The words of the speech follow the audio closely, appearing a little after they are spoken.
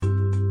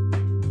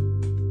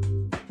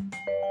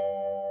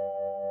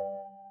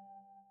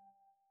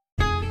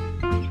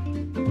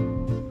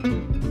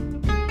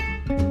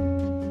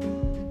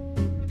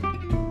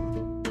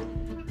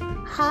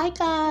Hi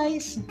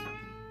guys,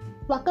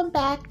 welcome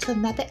back to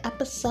another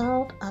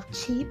episode of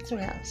Cheap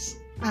Thrills.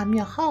 I'm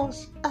your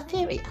host,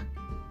 Etheria,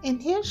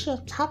 and here's your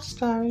top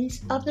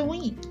stories of the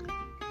week.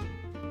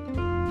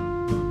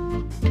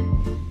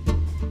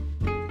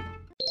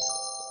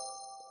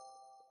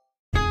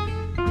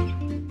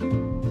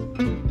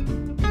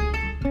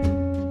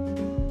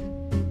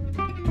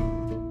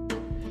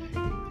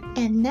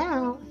 And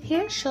now,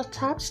 here's your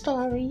top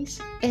stories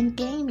in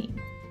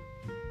gaming.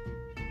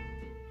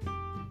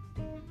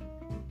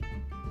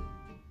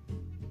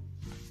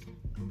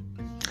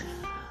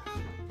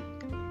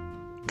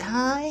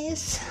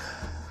 Guys,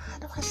 how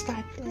do I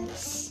start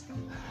this?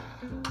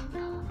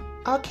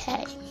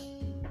 Okay,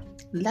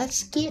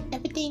 let's get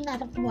everything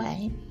out of the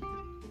way.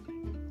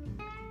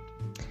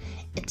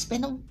 It's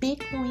been a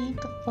big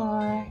week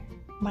for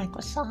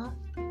Microsoft.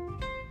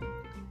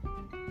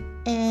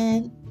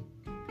 And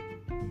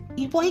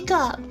you wake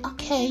up,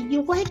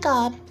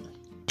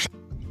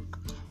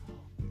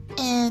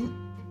 and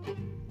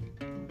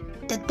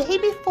the day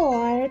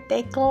before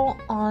they go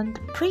on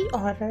the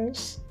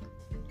pre-orders,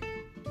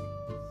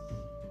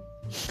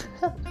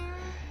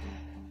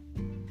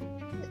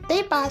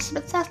 they buy some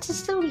Bethesda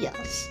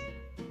Studios.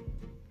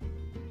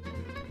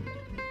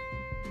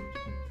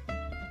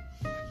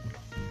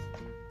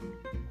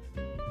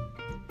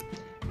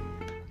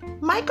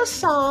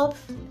 Microsoft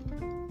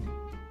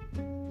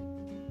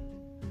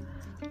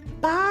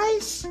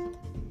buys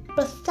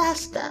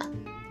Bethesda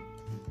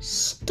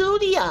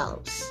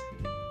Studios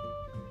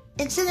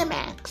and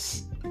Cinemax.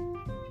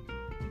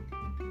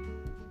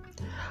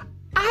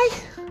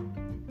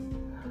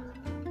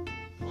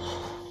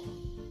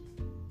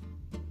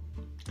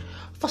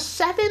 For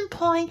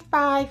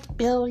 $7.5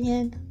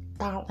 billion.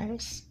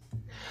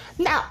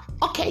 Now,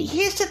 okay,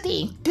 here's the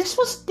thing. This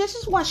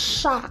is what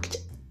shocked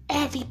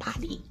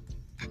everybody.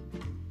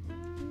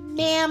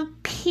 Damn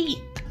peep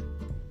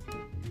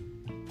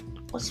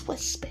was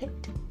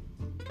whispered.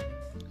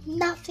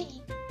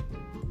 Nothing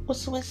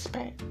was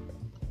whispered.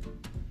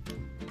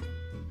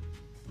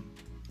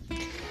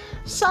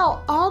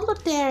 So all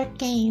of their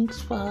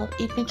games will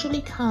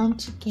eventually come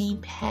to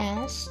Game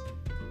Pass.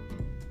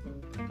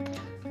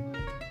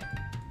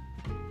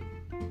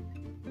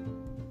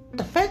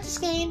 The first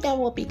game that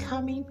will be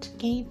coming to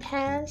Game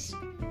Pass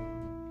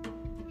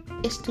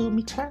is Doom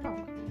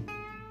Eternal.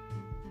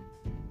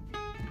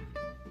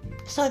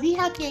 So if you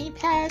have Game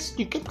Pass,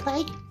 you can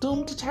play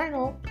Doom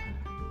Eternal.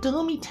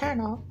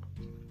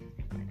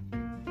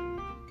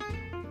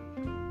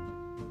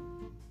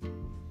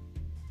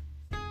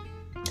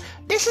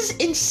 This is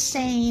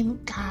insane,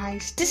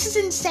 guys. This is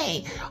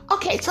insane.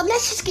 Okay, so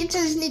let's just get to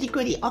this nitty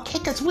gritty, okay?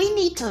 Because we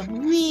need to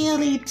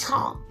really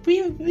talk.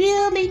 We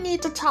really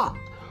need to talk.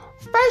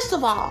 First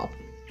of all,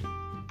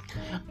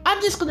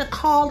 I'm just going to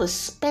call a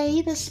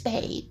spade a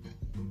spade.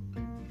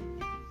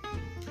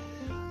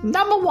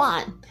 Number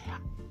one,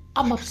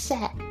 I'm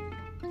upset.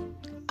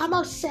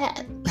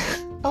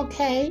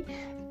 Okay?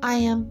 I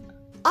am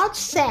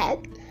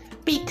upset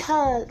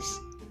because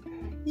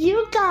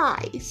you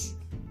guys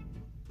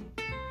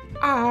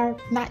are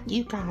not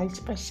you guys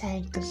per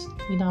se, because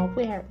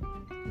we're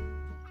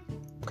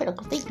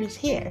critical thinkers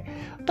here,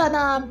 but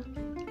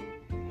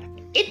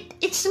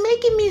it's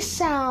making me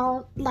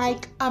sound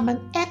like I'm an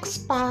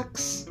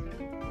Xbox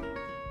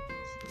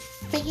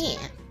fan,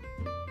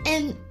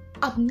 and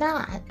I'm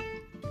not.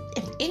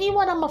 If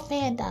anyone I'm a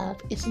fan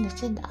of, it's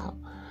Nintendo.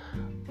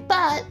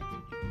 But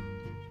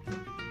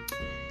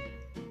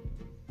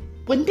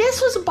when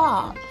this was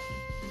bought,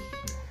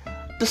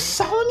 the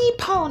Sony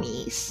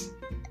ponies,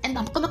 and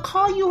I'm gonna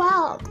call you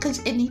out because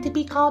it needs to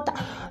be called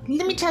out.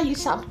 Let me tell you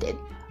something.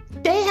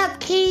 They have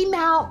came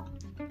out.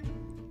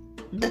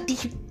 The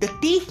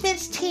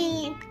defense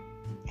team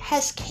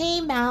has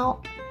came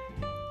out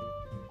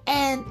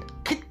and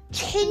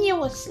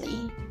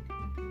continuously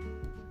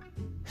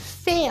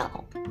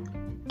fail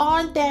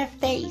on their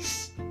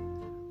face,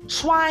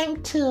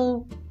 trying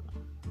to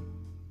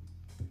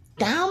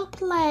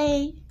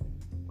downplay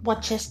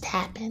what just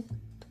happened.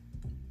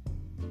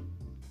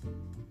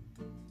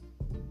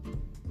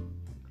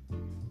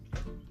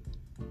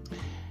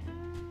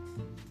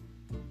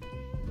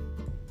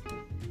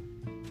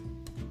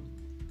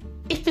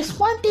 If there's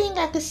one thing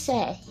I could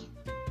say,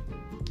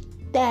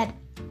 that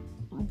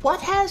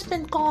what has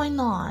been going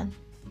on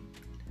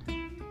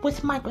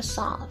with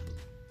Microsoft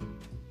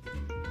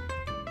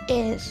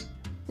is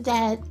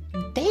that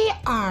they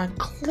are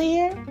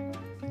clear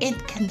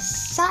and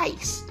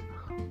concise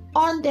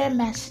on their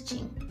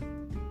messaging.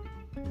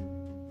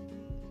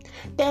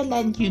 They're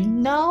letting you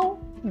know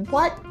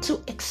what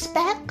to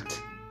expect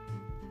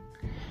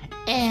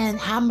and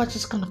how much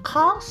it's going to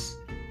cost,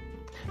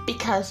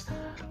 because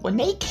when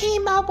they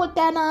came out with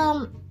that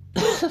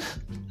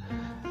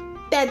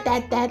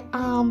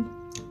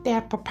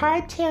their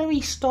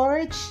proprietary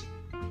storage,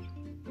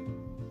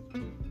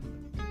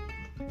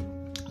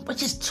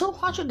 which is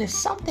 $200 and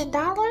something,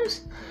 I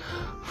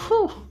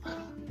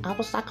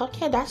was like,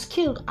 okay, that's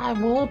cute. I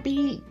will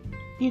be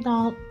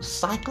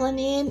cycling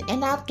in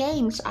and out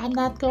games. I'm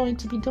not going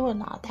to be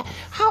doing all that.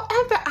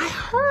 However, I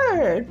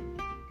heard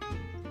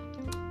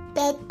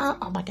that,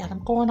 oh my God,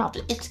 I'm going off.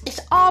 It's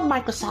all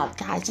Microsoft,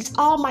 guys. It's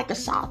all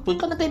Microsoft. We're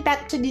going to get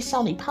back to these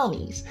Sony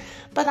ponies.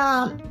 But,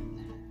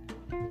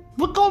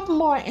 we'll go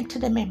more into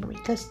the memory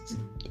because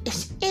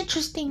it's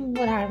interesting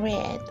what I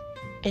read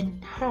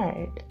and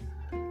heard.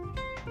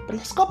 But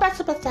let's go back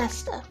to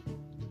Bethesda.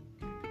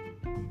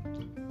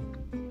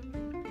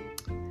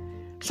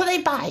 So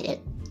they buy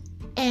it.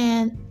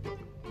 And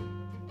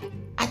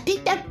I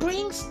think that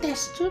brings their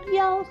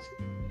studios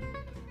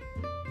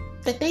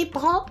that they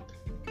bought.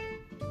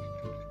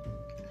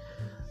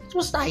 It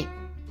was like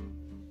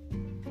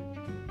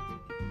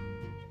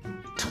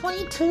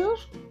 22,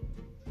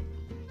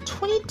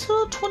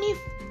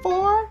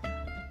 24,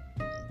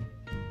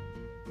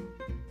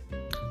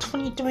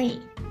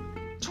 23.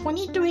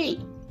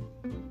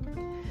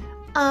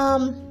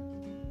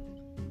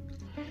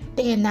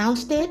 They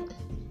announced it.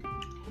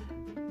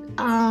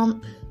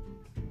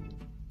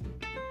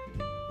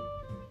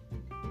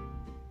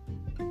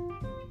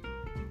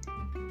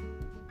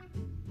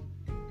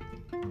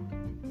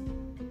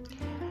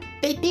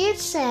 They did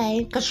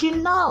say, because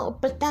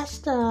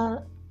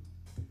Bethesda,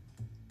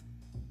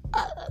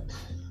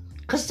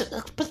 because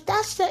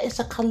Bethesda is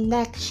a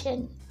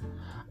collection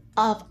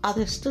of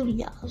other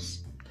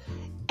studios,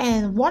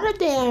 and one of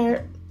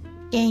their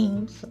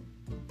games,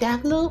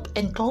 Deathloop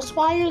and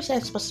Ghostwire,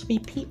 that's supposed to be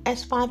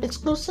PS5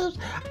 exclusives.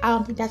 I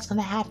don't think that's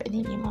going to happen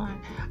anymore.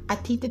 I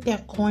think that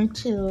they're going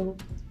to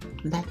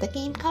let the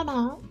game come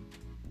out,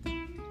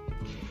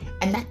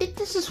 and I think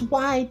this is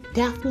why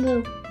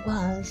Deathloop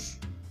was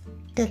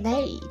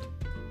delayed.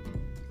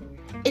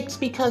 It's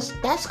because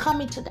that's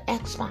coming to the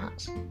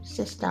Xbox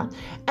system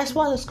as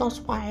well as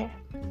Ghostwire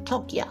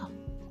Tokyo.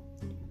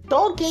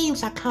 Those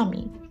games are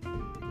coming.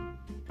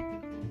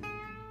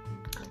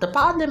 The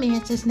problem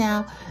is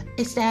that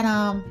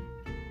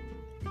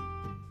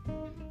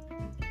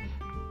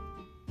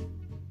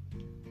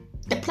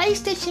the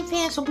PlayStation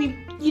fans will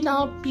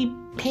be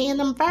paying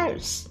them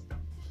first.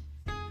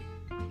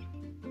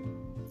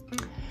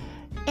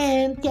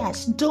 And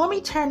yes, Doom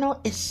Eternal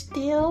is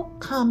still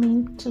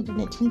coming to the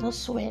Nintendo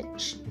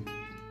Switch.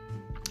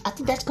 I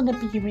think that's going to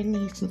be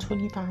released in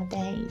 25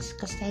 days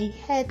because they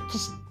had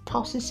just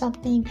posted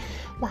something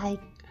like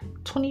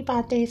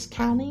 25 days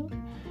counting.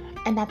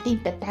 And I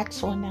think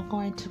that's when they're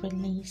going to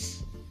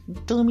release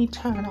Doom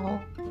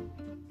Eternal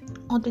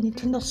on the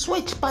Nintendo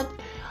Switch. But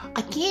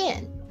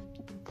again,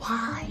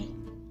 why?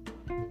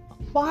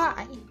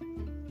 Why?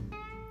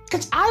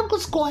 Because I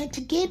was going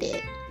to get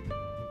it.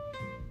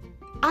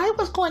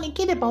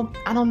 But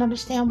I don't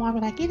understand why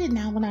would I get it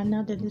now when I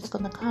know that it's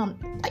going to come.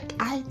 Like,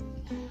 I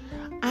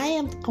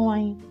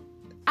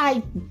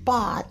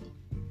bought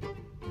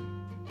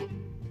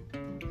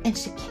and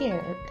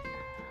secured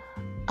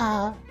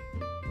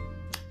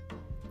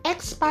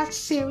Xbox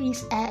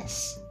Series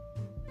S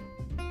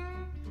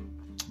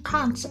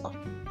console.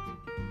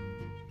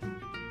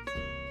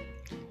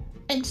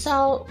 And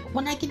so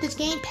when I get this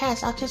Game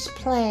Pass, I'll just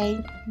play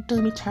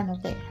Doom Eternal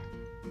there.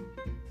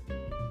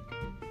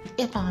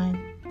 If I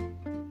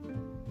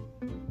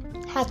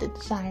have the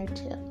desire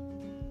to.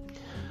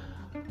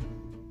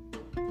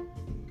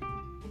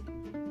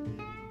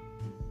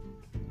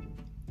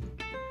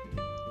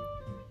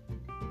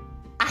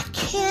 I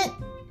can't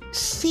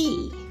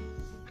see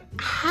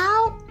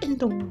how in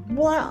the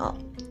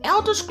world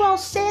Elder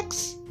Scrolls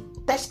 6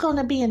 that's going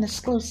to be an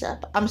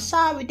exclusive. I'm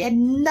sorry, they're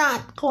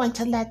not going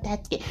to let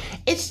that get.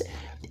 It's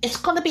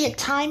going to be a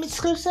time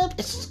exclusive.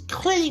 It's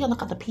clearly going to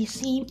go to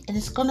PC, and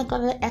it's going to go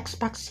to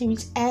Xbox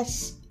Series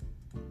S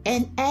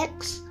and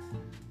X.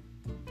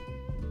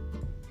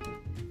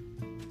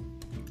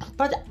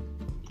 But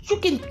you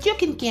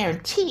can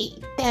guarantee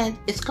that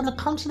it's going to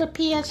come to the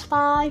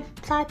PS5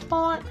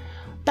 platform,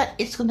 but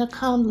it's going to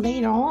come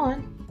later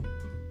on.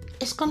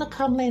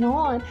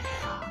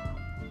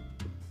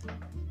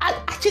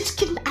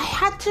 I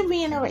had to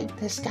reiterate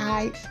this,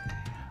 guys.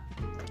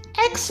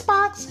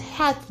 Xbox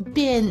has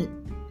been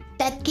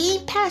that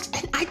Game Pass,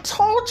 and I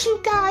told you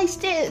guys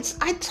this.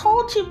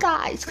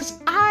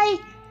 Because I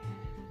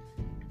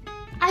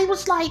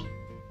was like,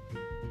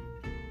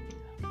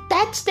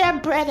 that's their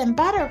bread and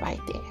butter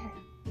right there.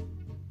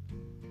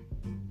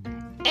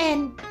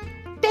 And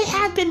they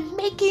have been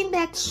making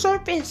that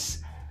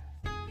service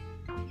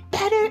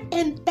better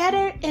and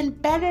better and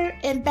better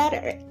and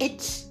better.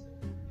 It's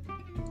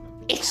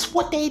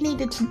what they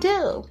needed to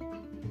do.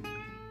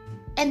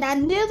 And I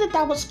knew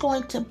that was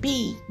going to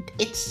be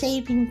its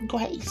saving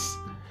grace.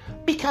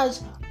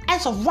 Because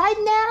as of right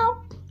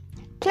now,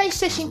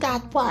 PlayStation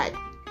got what?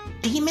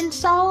 Demon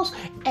Souls?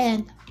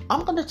 And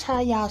I'm going to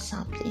tell y'all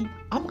something.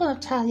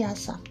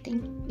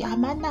 Y'all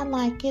might not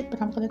like it,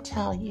 but I'm going to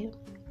tell you.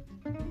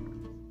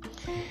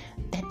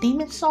 That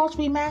Demon Souls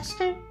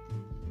remaster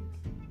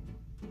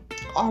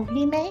or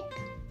remake,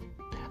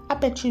 I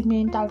bet you $1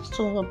 million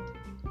to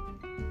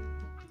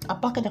a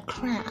bucket of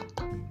crap.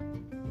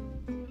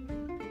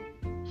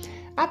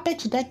 I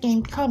bet you that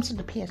game comes to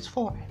the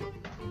PS4.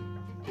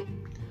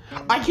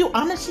 Are you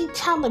honestly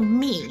telling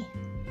me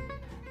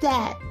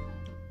that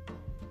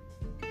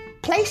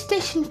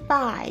PlayStation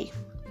 5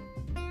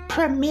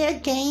 premiere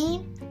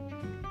game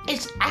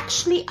is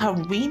actually a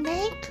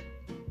remake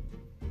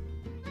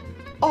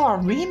or a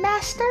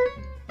remaster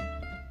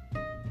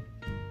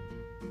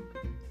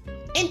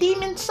in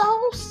Demon's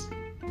Souls?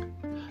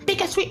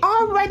 Because we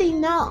already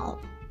know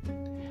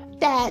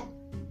that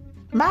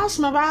Miles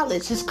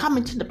Morales is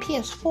coming to the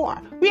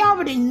PS4. We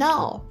already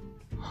know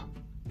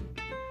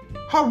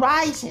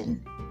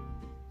Horizon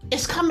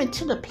is coming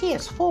to the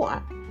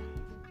PS4.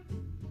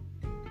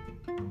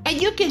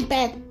 And you can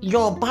bet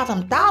your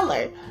bottom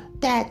dollar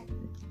that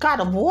God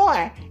of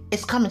War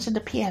is coming to the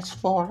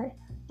PS4.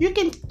 You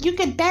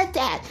can bet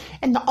that.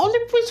 And the only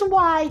reason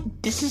why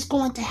this is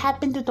going to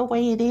happen the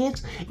way it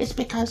is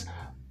because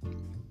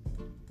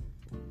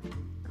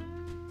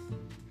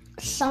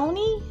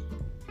Sony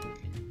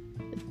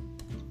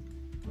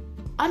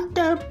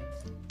under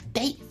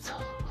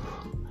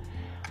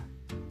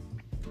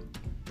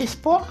this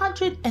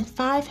 $400 and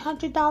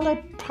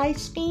 $500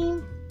 price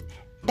scheme,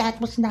 that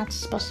was not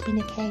supposed to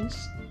be the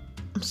case.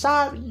 I'm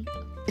sorry,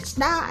 it's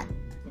not.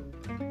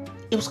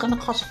 It was going to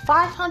cost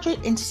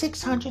 $500 and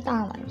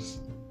 $600,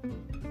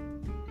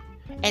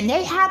 and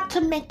they have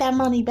to make that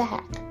money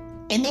back,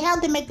 and they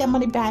have to make that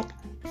money back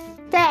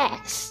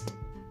fast.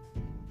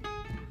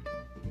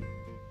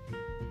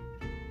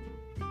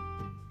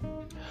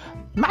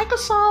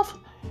 Microsoft,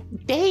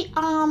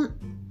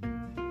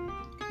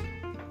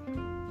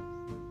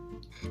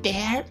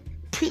 their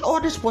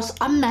pre-orders was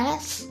a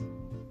mess.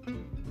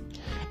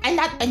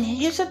 And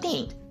here's the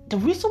thing. The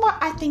reason why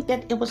I think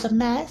that it was a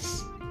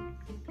mess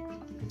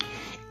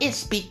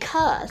is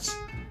because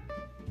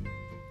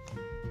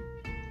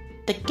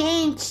the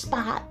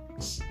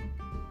GameSpots,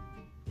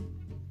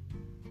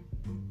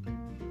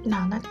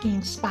 no, not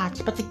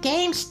GameSpots, but the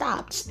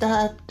GameStops,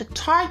 the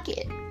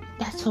Target,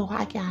 that's who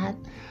I got,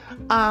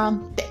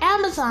 the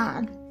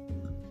Amazon,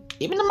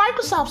 even the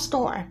Microsoft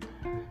store,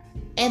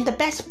 and the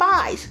Best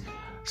Buys.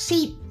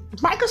 See,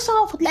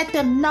 Microsoft let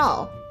them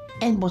know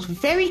and was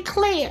very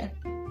clear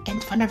in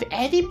front of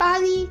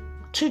everybody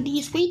to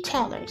these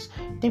retailers.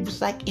 They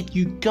was like, if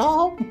you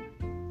go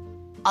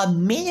a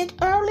minute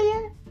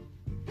earlier,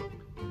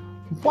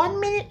 1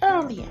 minute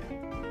earlier,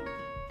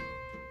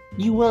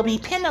 you will be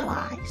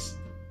penalized.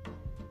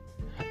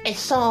 And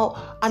so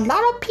a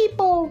lot of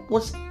people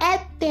was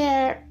at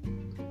their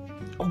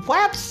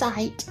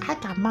website. I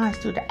got mine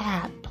through the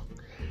app.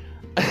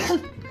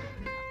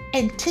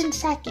 In 10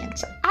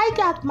 seconds. I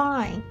got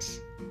mine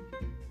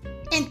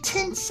in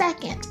 10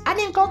 seconds. I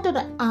didn't go to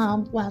the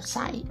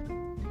website.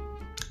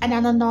 And I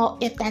don't know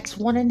if that's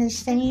one and the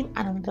same.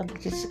 I don't know,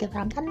 just because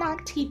I'm not an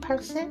IT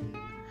person.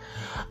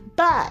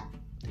 But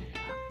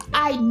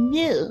I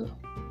knew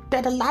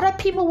that a lot of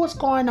people was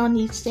going on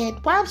these said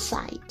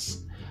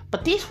websites.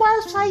 But these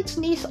websites,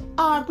 these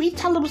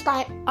retailers was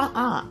like,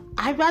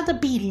 I'd rather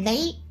be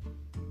late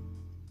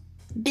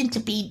than to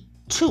be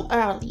too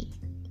early.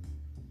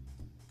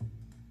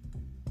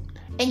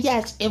 And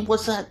yes, it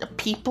was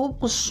people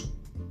was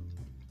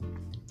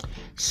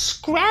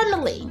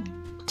scrambling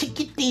to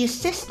get these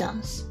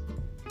systems.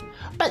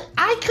 But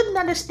I couldn't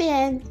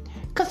understand,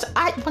 because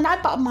when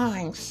I bought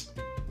mine,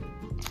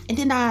 and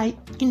then I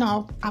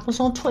was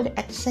on Twitter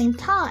at the same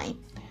time,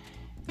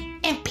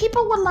 and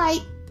people were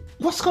like,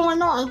 what's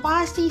going on?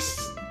 Why is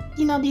these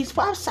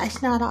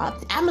websites not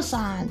up?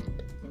 Amazon,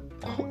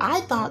 who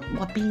I thought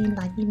would be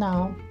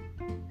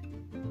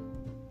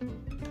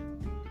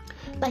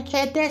like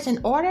had theirs in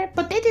order,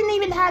 but they didn't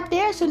even have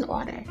theirs in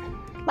order.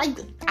 Like,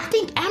 I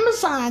think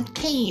Amazon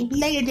came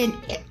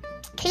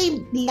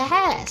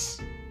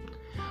last.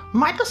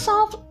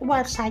 Microsoft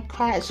website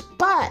crashed,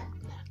 but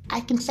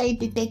I can say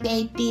that they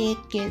did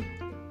get.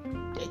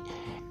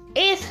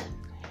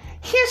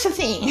 Here's the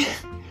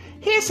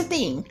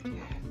thing.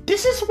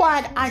 This is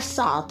what I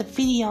saw the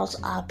videos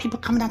of people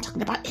coming out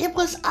talking about. It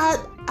was a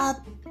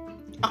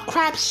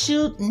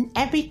crapshoot and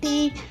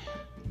everything.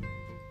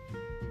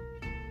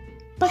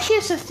 But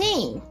here's the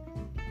thing.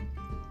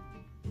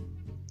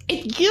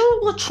 If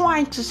you were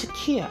trying to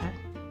secure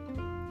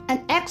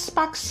an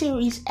Xbox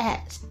Series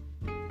S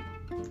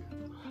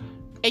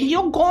and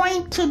you're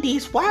going to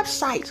these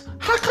websites,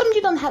 how come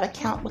you don't have an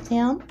account with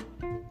them?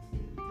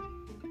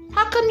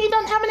 How come you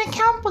don't have an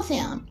account with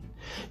them?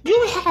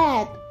 You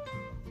had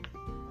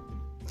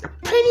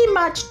pretty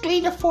much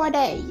 3 to 4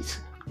 days.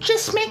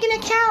 Just make an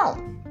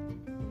account.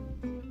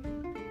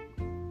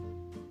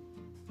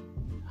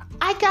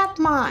 I got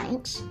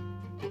mine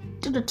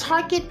to the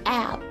Target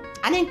app.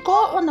 I didn't go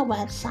on the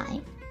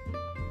website.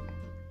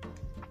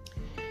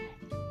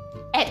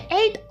 At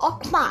 8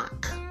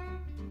 o'clock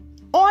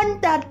on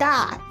the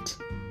dot,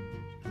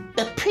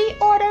 the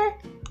pre-order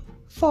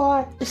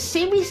for the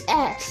Series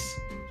S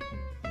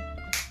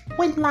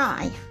went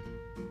live.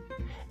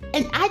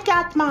 And I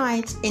got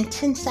mine in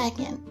 10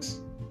 seconds.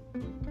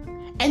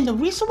 And the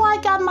reason why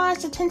I got mine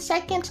in 10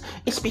 seconds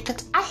is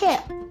because I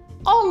had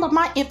all of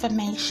my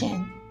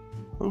information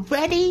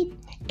ready.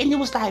 And it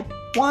was like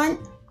 1,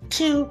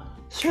 2,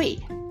 3.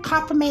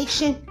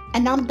 Confirmation,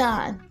 and I'm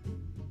done.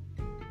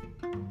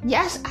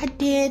 Yes, I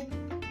did,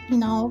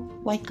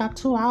 wake up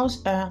 2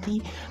 hours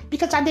early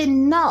because I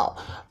didn't know.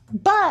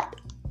 But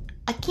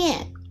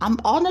again, I'm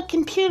on the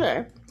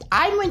computer.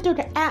 I went through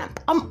the app.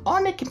 I'm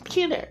on the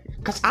computer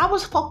because I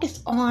was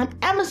focused on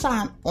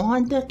Amazon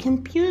on the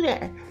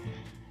computer.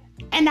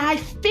 And I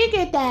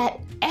figured that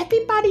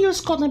everybody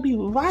was going to be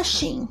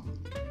rushing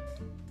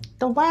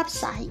the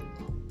website.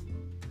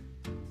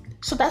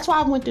 So that's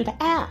why I went through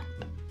the app.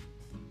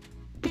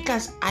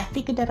 Because I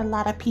figured that a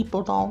lot of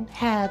people don't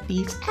have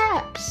these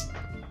apps.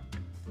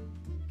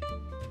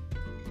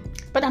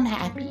 But I'm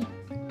happy.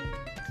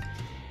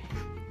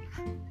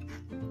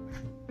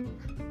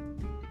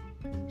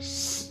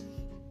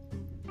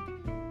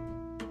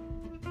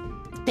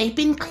 They've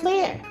been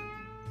clear.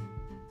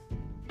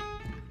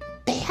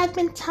 They have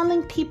been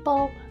telling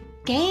people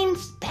Game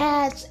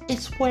Pass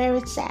is where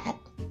it's at.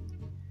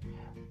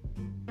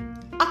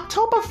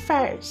 October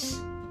 1st,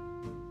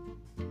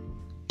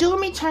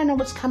 Doom Eternal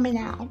was coming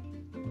out.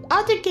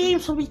 Other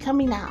games will be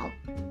coming out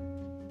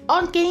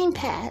on Game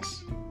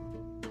Pass.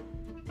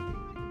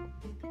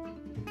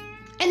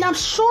 And I'm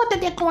sure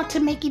that they're going to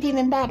make it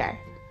even better.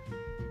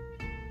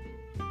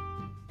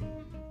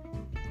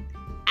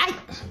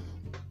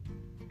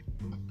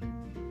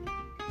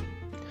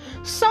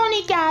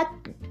 Sony got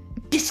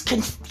this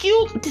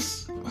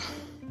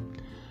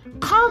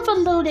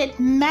convoluted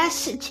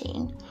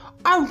messaging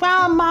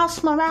around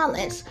Miles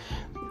Morales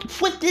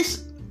with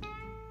this.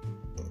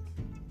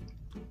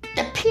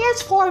 The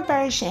PS4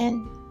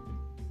 version,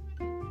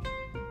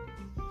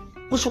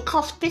 which will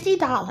cost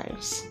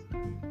 $50,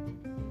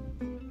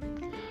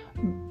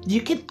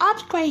 you can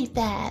upgrade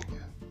that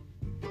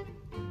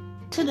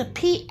to the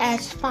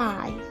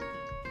PS5,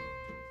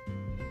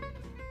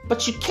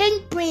 but you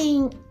can't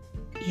bring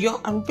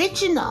your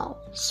original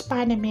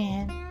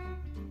Spider-Man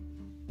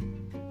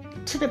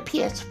to the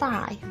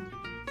PS5.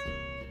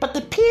 But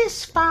the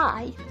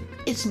PS5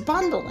 is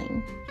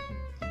bundling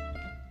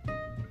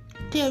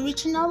the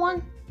original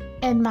one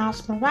and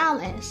Miles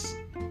Morales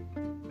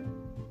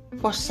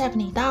for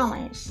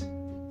 $70.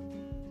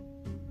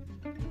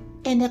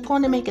 And they're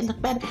going to make it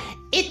look better.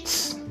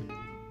 It's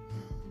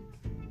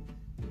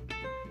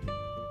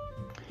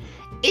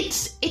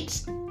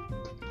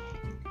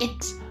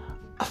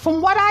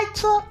from what I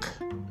took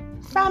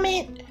from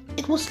it,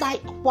 it was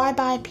like, why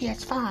buy a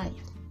PS5?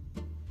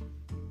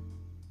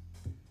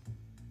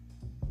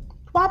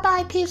 Why buy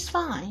a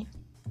PS5?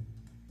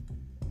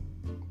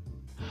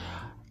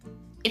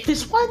 If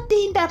there's one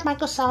thing that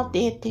Microsoft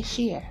did this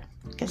year,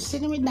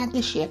 considering not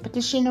this year, but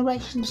this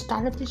generation, the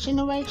start of this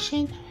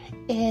generation,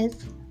 is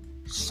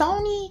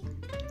Sony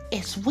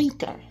is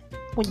weaker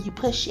when you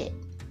push it.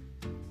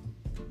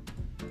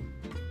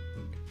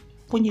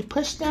 When you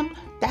push them,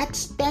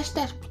 that's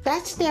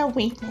their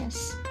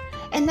weakness.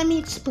 And let me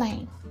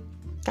explain.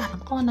 God, I'm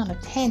going on a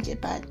tangent,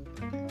 but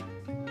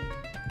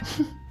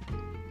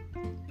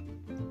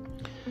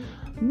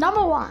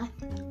number one,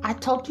 I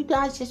told you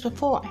guys this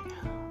before.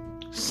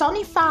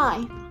 Sony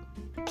 5,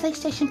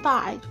 PlayStation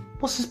 5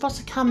 was supposed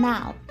to come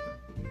out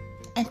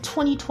in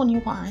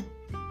 2021.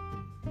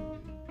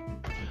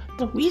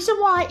 The reason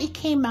why it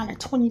came out in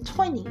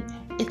 2020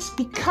 is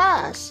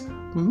because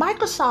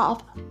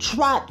Microsoft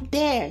dropped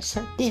theirs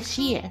this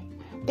year.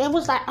 They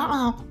was like,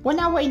 we're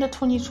not waiting to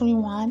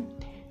 2021.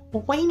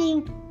 We're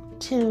waiting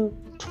to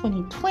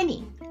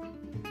 2020.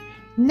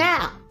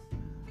 Now,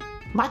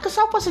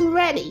 Microsoft wasn't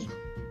ready.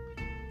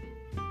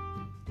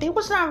 They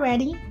was not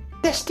ready.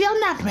 They're still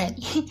not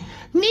ready.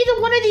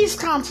 Neither one of these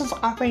consoles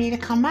are ready to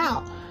come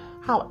out.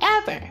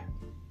 However,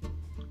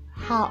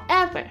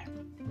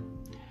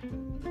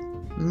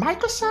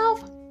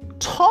 Microsoft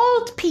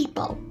told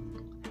people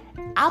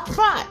up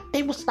front,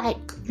 they was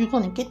like, you're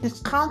going to get this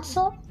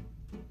console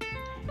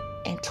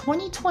in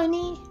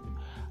 2020,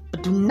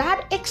 but do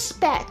not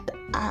expect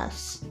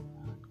us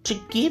to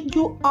give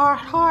you our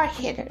hard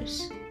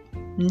hitters.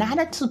 Not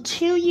until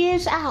 2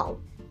 years out.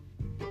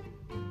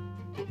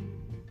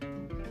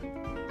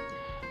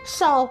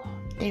 So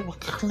they were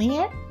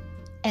clear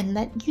and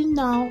let you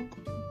know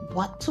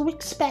what to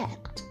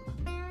expect.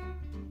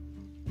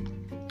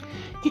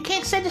 You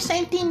can't say the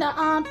same thing.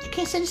 You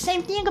can't say the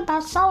same thing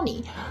about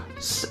Sony.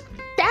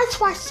 That's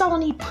why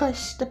Sony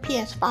pushed the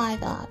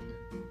PS5 up.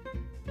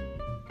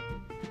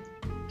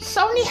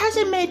 Sony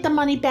hasn't made the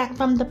money back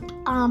from the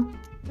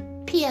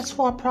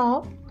PS4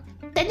 Pro.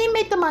 They didn't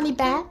make the money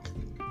back.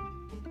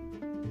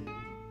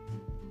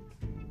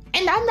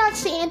 And I'm not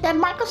saying that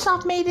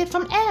Microsoft made it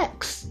from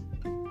X.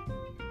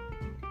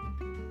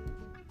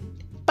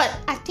 But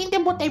I think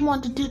that what they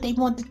wanted to do, they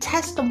wanted to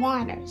test the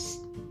waters.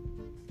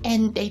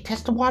 And they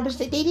tested the waters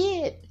that they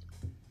did.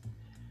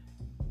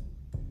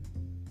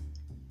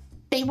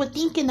 They were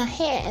thinking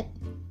ahead.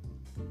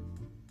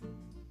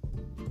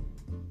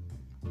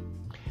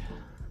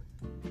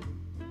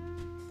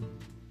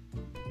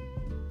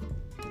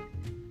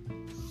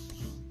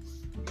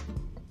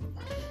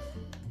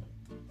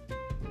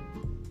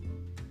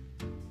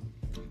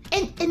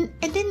 And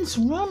then it's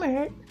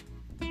rumored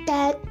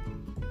that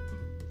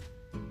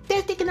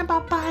they're thinking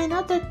about buying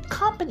other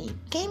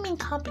gaming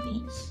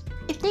companies.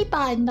 If they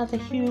buy another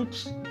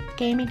huge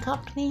gaming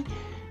company,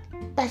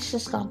 that's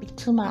just gonna be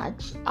too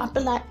much. I'll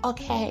be like,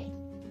 okay,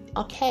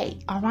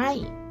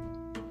 alright.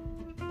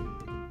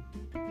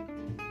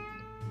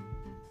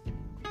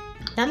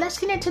 Now let's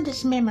get into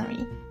this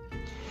memory.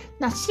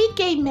 Now,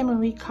 Seagate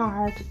memory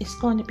card is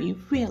going to be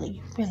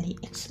really, really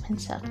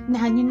expensive.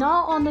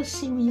 Now, on the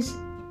Series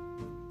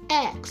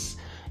X,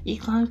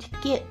 you're going to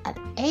get a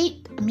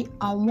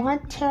 1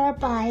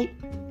 terabyte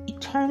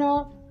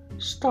eternal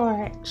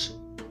storage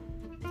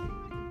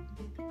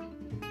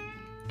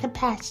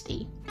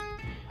capacity.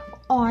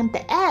 On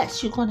the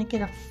S, you're going to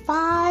get a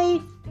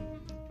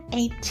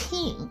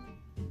 518.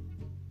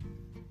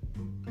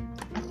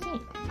 I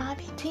think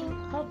 518.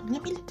 Hold on,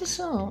 let me look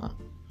this up.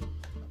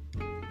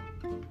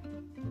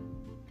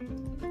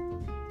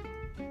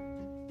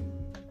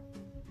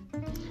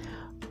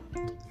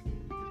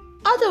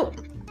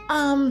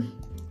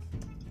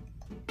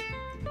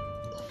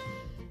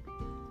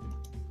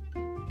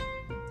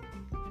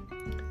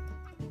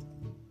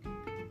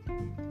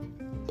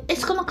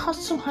 It's gonna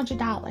cost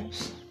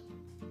 $200.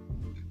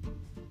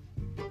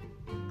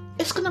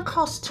 It's gonna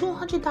cost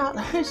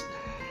 $200,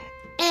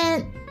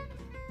 and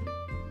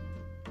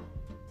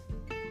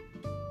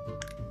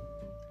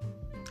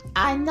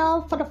I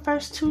know for the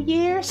first 2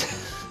 years,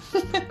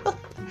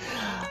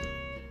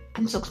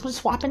 I'm just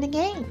swapping the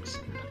games.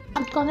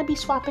 I'm gonna be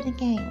swapping the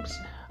games.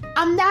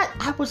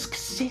 I was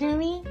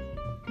considering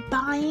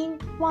buying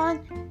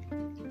one,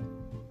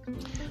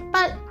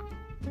 but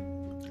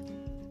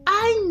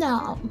I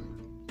know,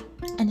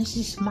 and this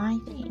is my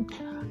thing,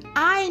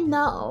 I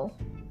know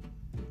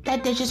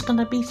that there's just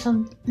gonna be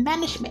some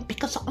management,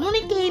 because the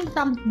only game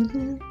I'm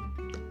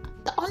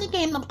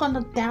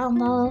gonna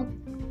download,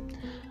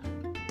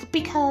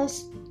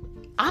 because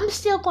I'm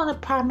still gonna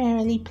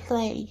primarily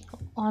play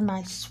on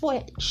my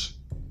Switch.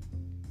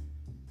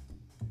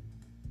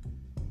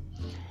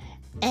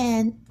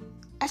 And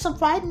as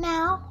of right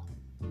now,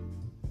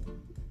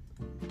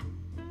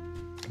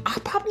 I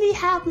probably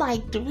have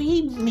like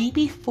 3,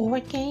 maybe 4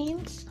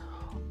 games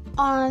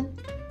on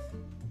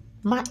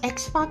my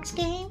Xbox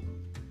game.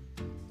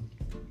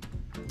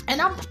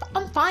 And I'm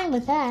fine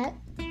with that.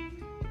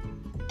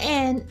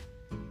 And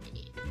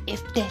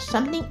if there's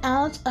something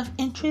else of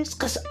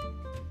interest,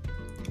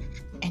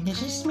 and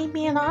this is me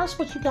being honest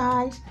with you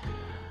guys,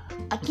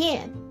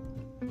 again,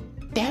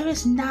 there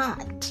is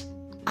not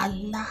a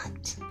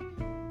lot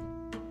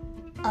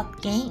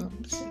of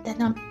games that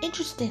I'm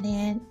interested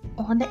in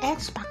on the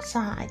Xbox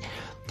side.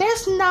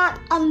 There's not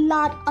a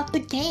lot of the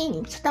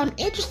games that I'm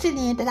interested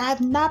in that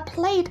I've not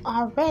played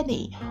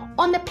already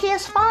on the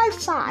PS5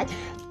 side.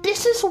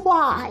 This is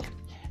why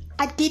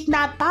I did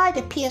not buy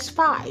the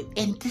PS5,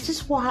 and this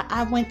is why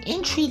I went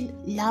entry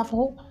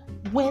level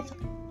with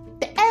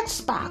the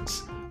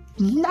Xbox.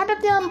 None of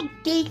them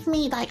gave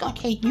me like,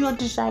 okay, you're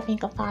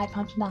deserving of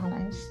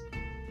 $500.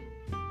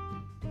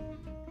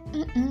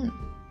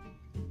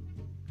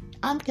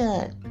 I'm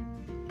good.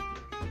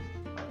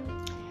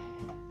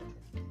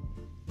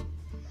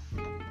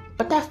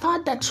 But that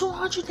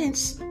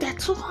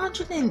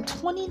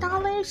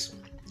 $220,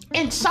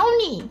 and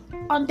Sony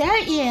on their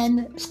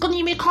end, it's gonna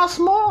even cost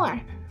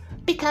more,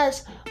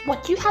 because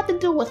what you have to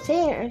do with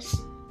theirs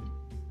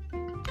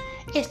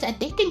is that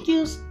they can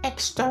use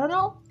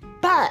external,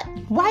 but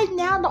right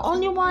now the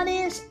only one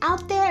is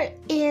out there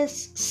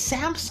is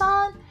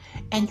Samsung,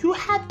 and you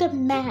have to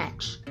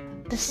match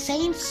the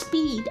same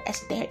speed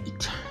as their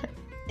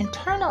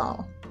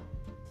internal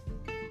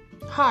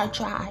hard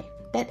drive,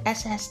 that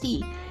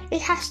SSD.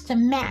 It has to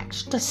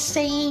match the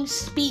same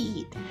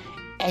speed,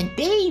 and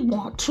they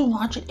want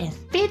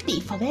 250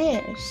 for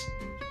theirs.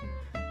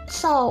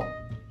 So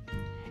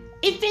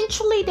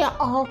eventually they'll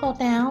all go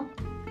down,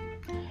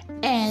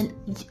 and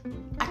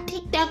I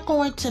think they're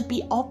going to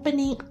be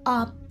opening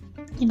up,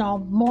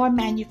 more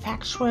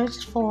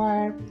manufacturers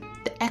for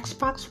the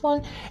Xbox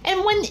One.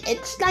 And when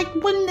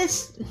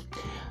this,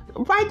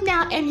 right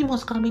now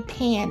everyone's gonna be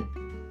paying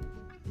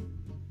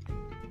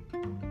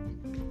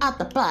out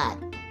the butt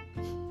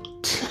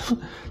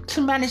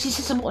to manage the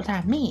system. What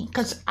I mean,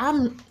 because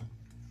I'm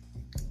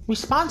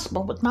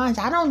responsible with mine.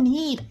 I don't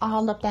need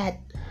all of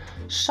that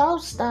show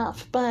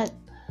stuff. But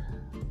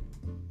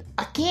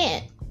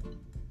again,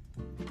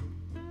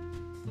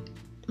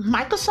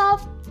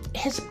 Microsoft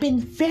has been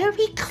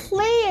very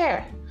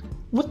clear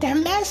with their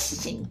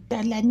messaging.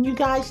 They're letting you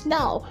guys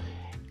know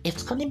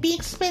it's going to be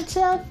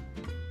expensive.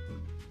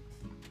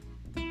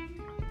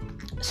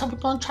 So we're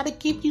going to try to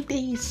give you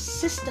these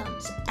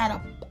systems at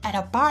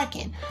a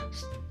bargain.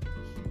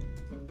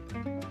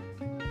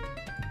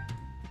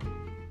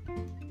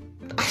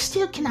 I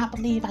still cannot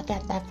believe I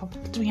got that for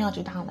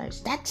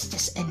 $300. That's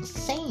just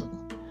insane.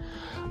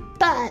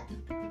 But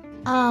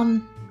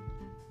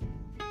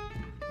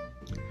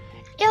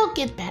it'll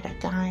get better,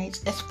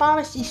 guys. As far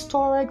as these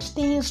storage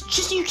things,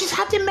 you just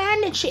have to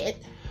manage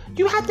it.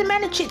 You have to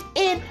manage it.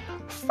 And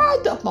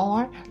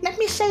furthermore, let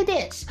me say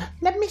this.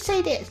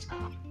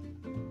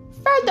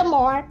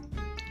 Furthermore,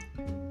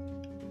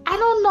 I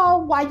don't know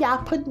why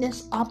y'all putting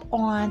this up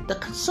on the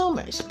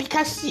consumers,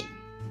 because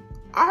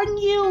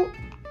aren't you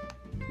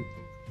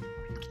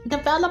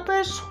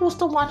developers who's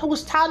the one who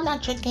was touting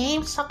out your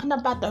games, talking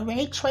about the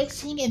ray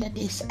tracing and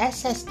this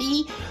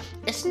SSD?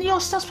 Isn't your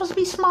stuff supposed to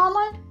be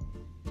smaller?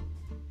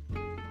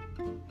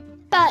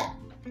 But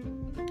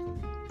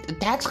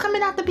that's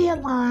coming out to be a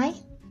lie.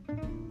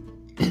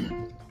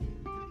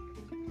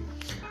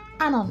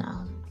 I don't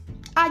know.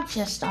 I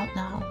just don't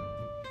know.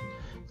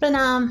 But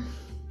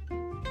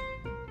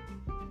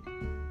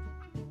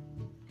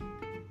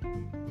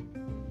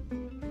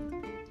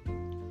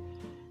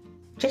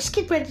just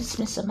get ready to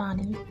spend some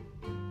money.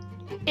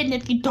 And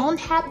if you don't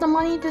have the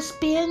money to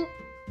spend,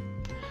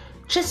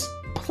 just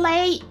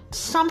play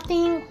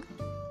something.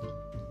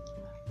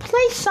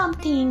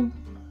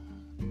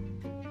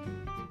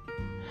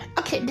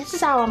 Okay, this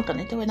is how I'm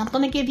gonna do it. I'm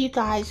gonna give you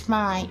guys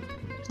my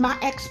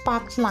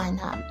Xbox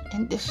lineup,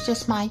 and this is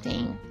just my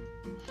thing.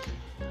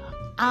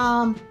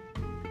 I'm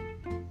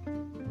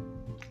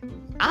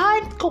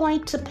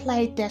going to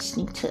play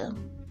Destiny 2.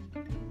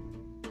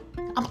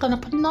 I'm gonna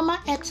put it on my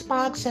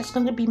Xbox. That's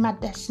gonna be my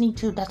Destiny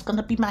 2. That's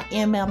gonna be my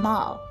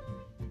MMO.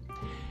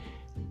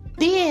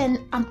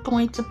 Then I'm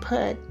going to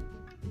put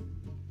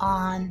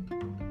on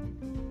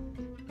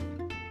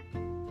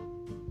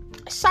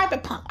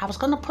Cyberpunk. I was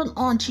gonna put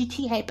on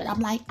GTA, but I'm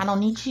like, I don't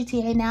need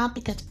GTA now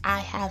because I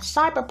have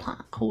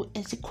Cyberpunk, who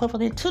is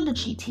equivalent to the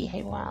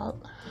GTA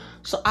world.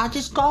 So I'll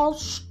just go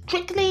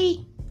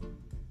strictly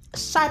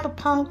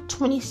Cyberpunk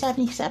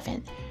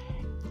 2077.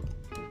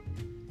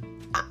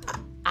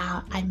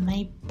 I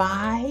may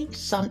buy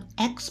some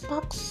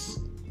Xbox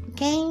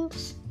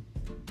games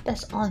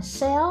that's on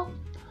sale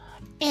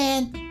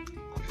and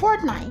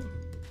Fortnite.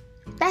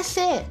 That's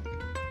it.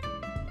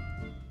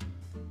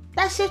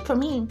 That's it for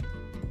me.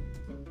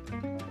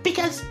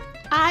 Because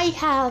I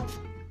have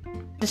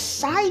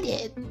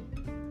decided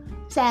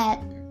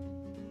that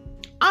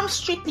I'm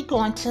strictly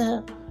going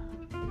to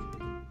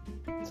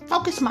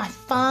focus my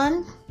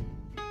fun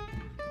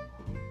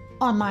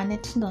on my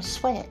Nintendo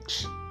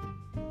Switch.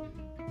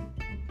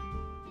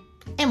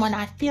 And when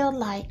I feel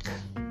like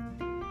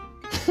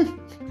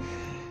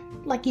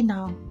looking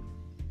at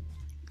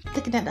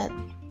a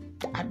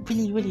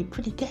really, really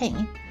pretty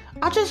game,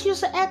 I'll just use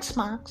the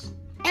Xbox.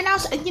 And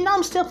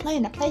I'm still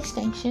playing the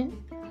PlayStation.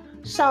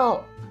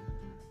 So,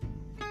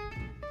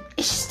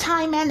 it's just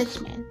time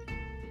management.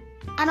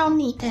 I don't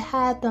need to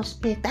have those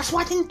big. That's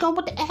why I didn't go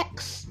with the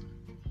X.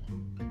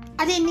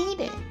 I didn't need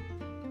it.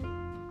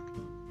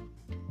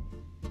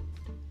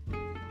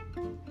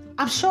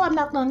 I'm sure I'm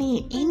not going to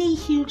need any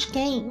huge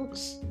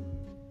games.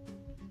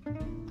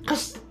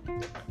 Because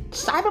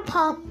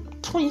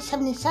Cyberpunk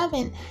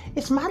 2077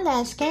 is my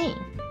last game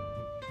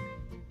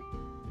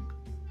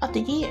of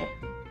the year.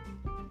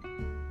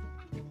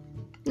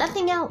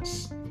 Nothing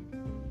else.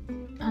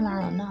 And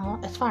I don't know,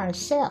 as far as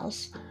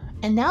sales.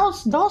 And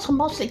those will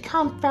mostly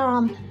come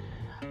from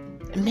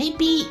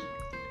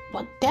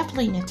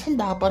definitely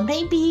Nintendo, but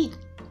maybe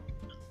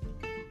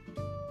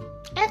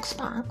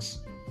Xbox.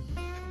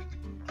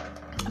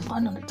 I'm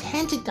going on a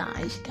tangent,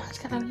 guys. You guys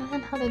gotta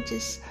learn how to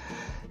just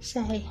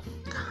say,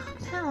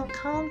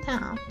 calm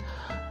down.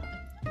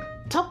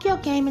 Tokyo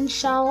Gaming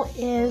Show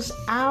is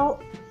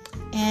out,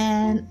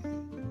 and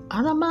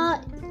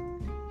Automata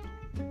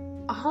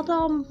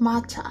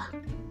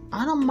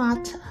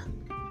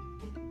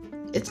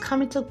it's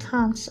coming to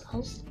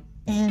consoles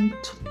in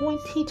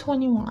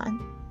 2021.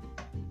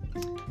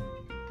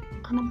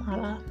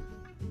 Automata.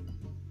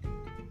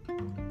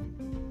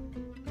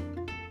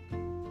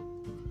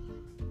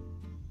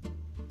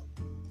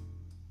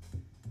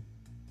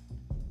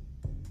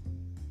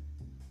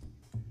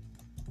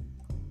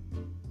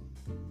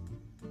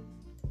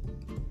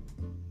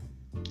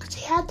 Cause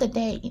he had the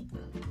date.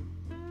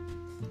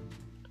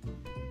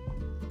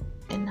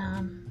 And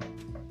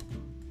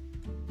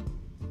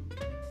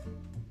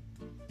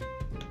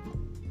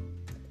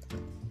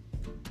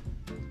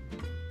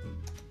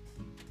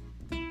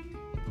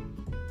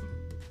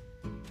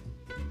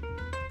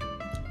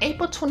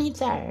April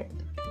 23rd.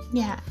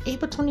 Yeah,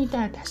 April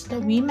 23rd. That's the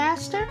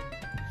remaster.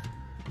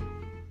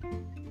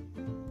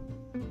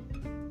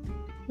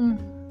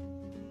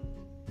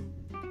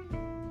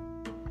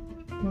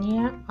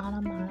 Nier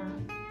Automata.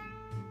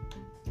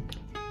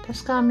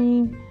 That's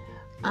coming.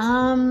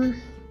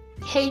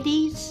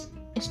 Hades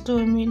is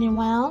doing really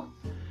well.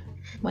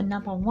 Well,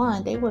 number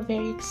one, they were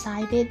very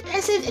excited.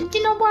 I said,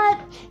 you know what?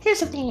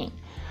 Here's the thing.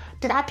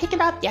 Did I pick it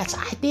up? Yes,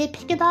 I did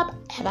pick it up.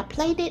 Have I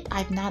played it?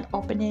 I've not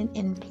opened it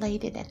and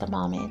played it at the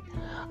moment.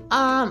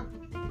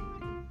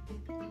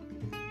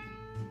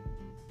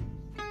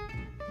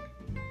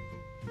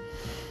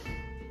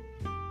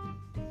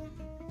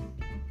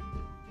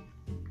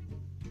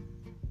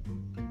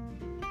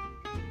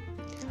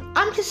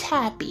 I'm just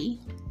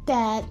happy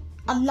that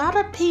a lot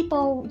of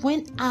people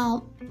went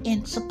out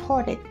and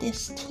supported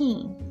this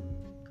team.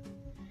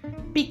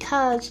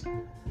 Because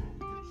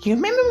you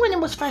remember when it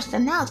was first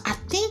announced? I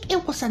think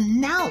it was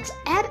announced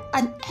at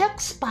an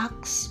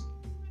Xbox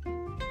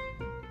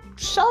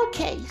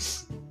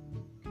showcase.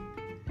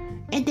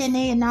 And then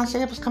they announced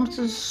that it was coming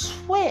to the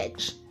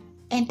Switch.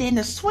 And then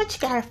the Switch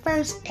got it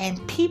first,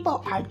 and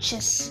people are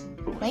just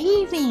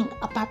raving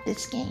about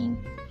this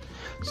game.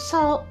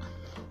 So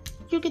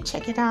you can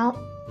check it out.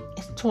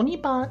 It's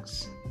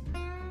 $20.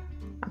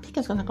 I think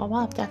it's gonna go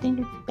up. I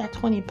think that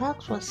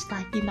 $20 was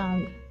like,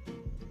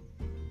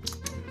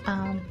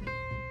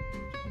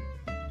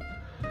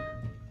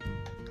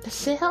 the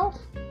sale,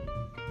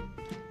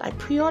 like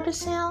pre-order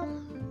sale.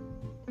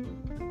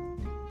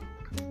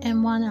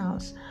 And what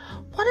else?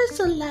 What is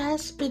the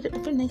last bit of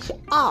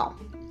information? Oh,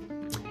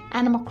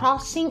 Animal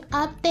Crossing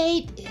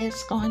update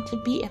is going to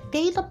be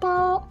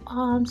available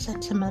on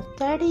September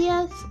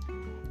 30th.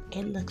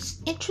 It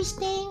looks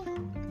interesting.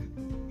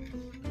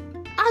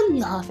 I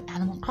love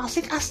Animal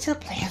Crossing. I still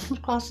play Animal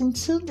Crossing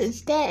to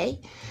this day.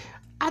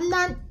 I'm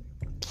not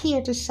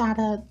here to shout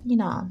out,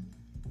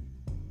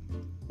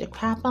 the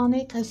crap on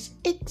it, because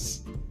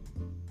it's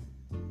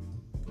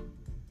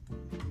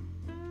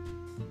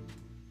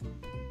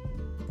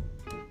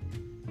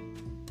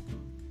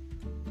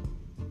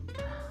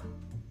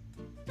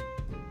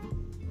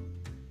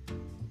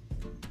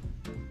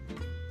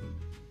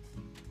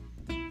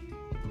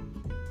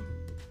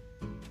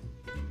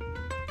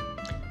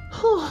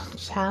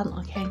child,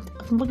 okay,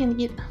 we're gonna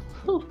get,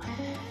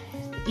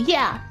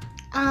 yeah,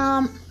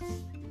 I'm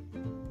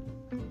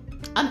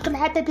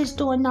glad that it's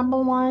doing number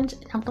ones,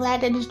 and I'm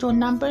glad that it's doing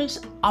numbers.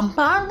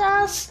 Among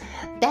Us,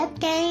 that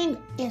game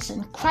is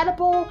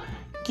incredible.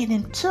 Get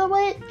into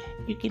it.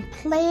 You can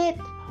play it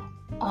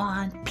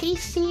on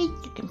PC,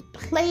 you can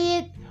play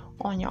it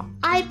on your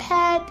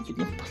iPad, you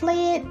can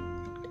play it.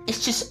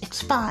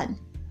 It's fun.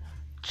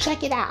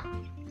 Check it out.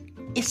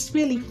 It's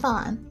really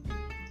fun.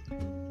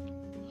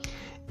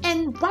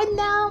 And right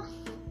now,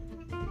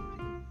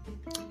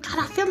 God,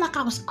 I feel like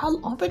I was all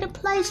over the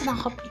place, and I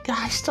hope you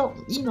guys don't,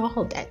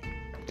 hold that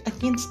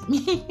against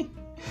me.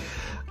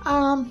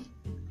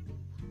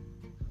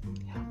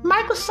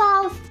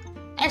 Microsoft,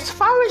 as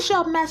far as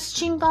your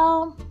messaging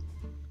go,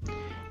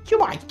 you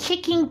are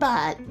kicking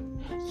butt.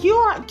 You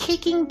are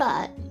kicking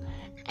butt.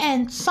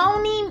 And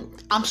Sony,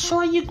 I'm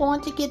sure you're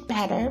going to get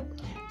better.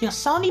 Your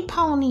Sony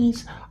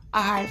ponies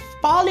are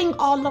falling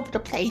all over the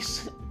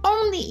place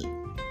only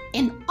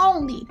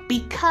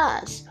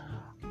because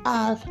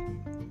of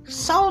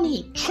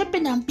Sony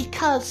tripping them,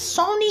 because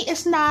Sony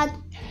is not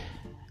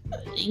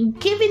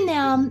giving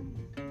them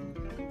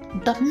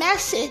the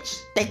message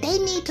that they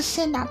need to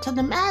send out to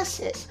the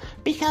masses.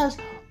 Because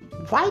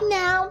right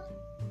now,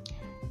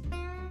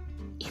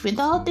 even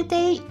though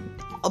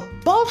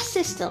both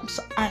systems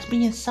are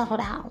being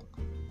sold out,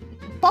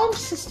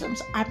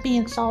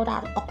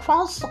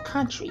 across the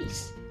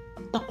countries,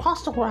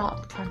 across the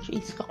world.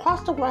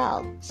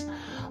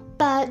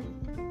 But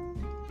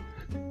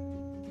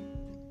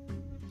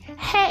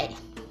hey,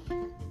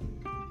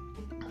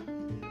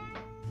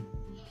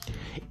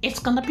 it's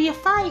gonna be a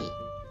fight.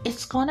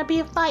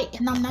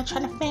 And I'm not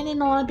trying to fan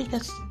it on,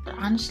 because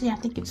honestly I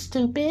think it's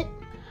stupid.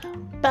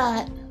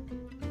 But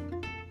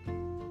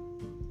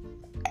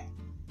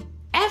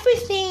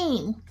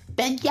everything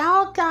that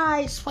y'all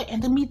guys,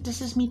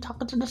 this is me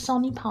talking to the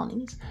Sony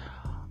ponies,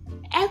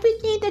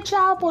 everything that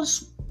y'all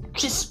was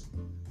just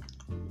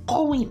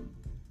going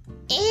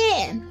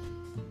in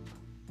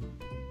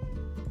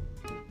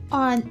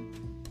on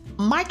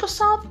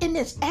Microsoft in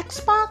this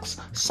Xbox,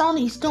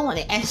 Sony's doing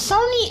it. And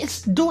Sony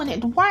is doing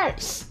it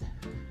worse.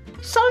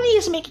 Sony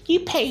is making you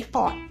pay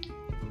for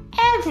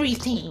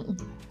everything.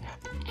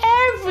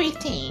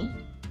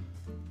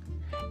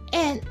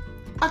 And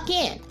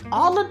again,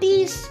 all of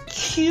these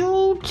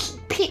huge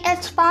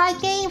PS5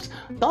 games,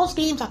 those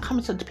games are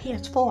coming to the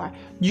PS4.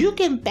 You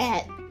can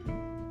bet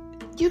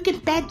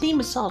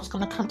Demon's Souls is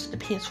going to come to the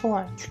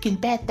PS4. You can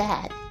bet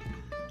that.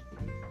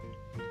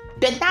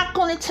 They're not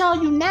going to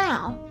tell you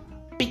now,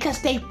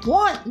 because they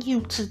want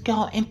you to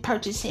go and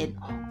purchase it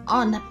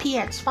on the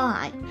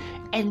PS5.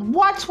 And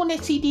watch when they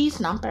see these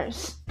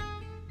numbers.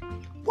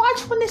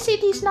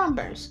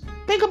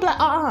 They're going to be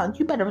like,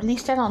 you better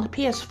release that on the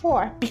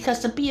PS4,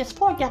 because the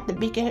PS4 got the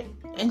bigger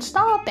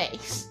install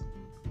base.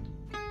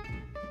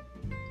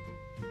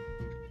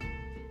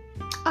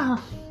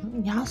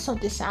 Y'all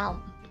sort this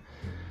out.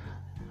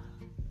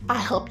 I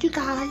hope you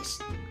guys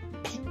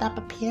picked up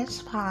a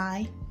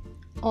PS5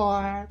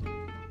 or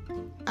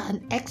an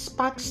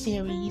Xbox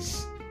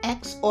Series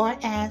X or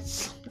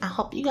S. I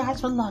hope you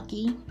guys were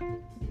lucky.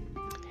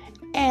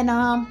 And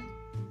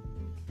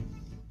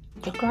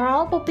your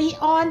girl will be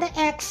on the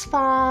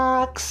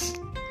Xbox.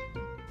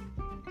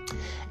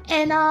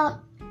 And I'll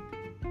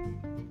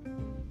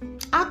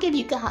give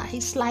you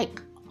guys,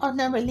 like, on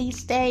the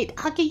release date,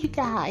 I'll give you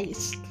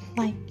guys,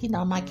 like,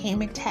 my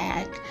gamer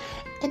tag.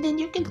 And then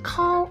you can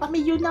call,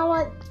 you know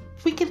what?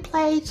 We can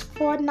play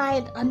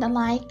Fortnite and the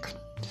like,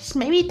 just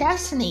maybe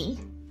Destiny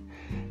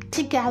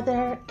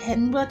together,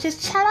 and we'll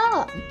just chat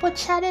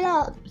it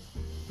up.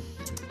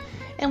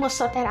 And we'll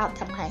sort that out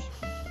that way.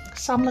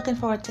 So I'm looking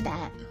forward to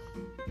that.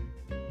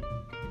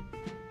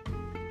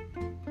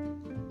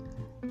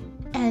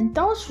 And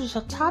those were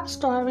the top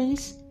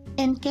stories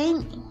in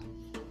gaming.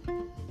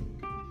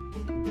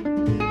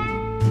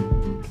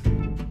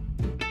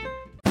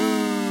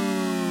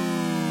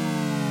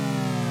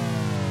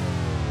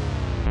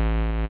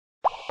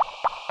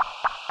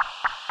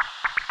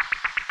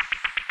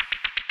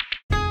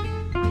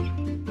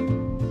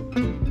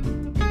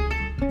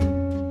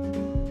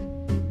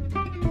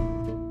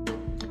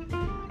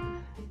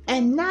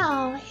 And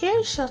now,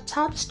 here's your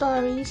top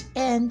stories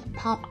in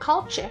pop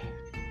culture.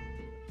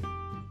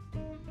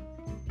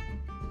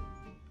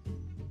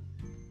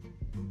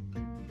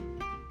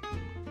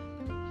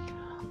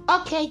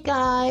 Okay,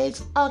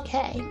 guys,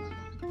 okay.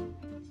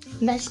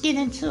 Let's get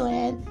into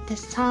it.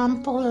 This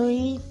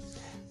tomfoolery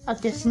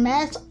of this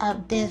mess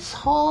of this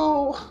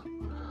whole...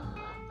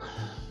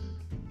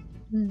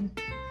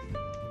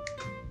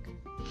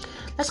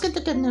 Let's get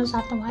the good news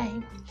out the way.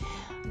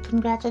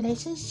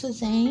 Congratulations to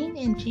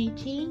Zayn and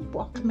Gigi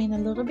welcoming a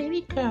little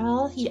baby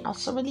girl. He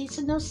also released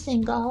a new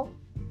single,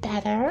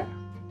 Better.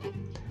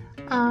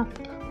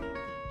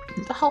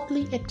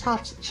 Hopefully it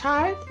tops the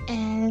chart,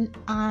 and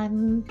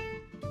I'm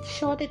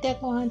sure that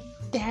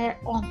they're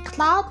on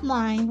cloud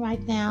nine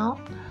right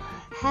now,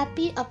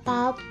 happy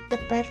about the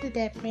birth of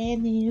their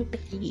brand new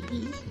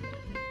baby.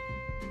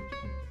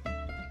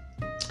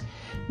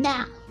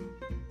 Now,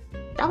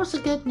 that was the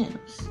good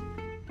news.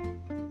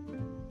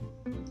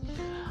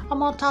 I'm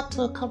gonna talk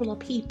to a couple of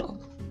people.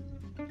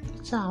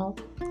 So,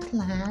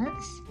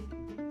 class,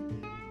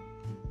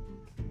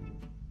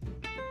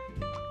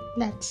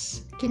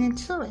 let's get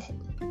into it.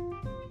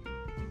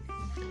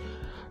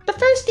 The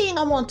first thing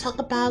I want to talk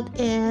about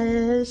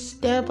is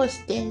there was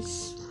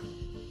this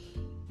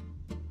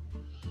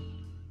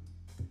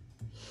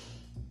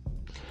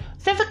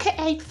Vivica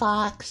A.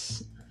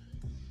 Fox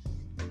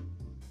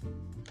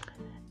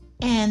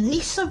and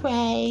Lisa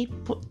Ray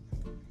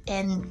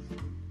and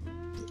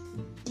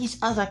these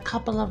other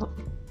couple of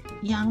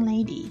young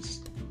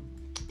ladies.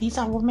 These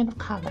are women of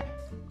color.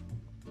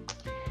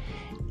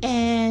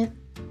 And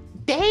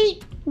they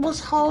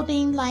was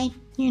holding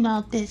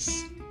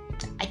this,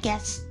 I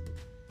guess,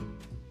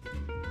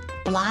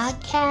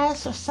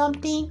 broadcast or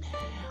something.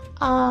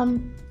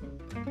 And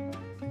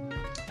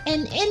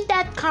in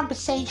that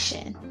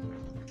conversation,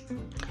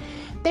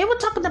 they were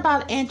talking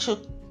about Andrew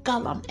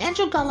Gullum.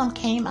 Andrew Gullum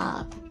came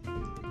up.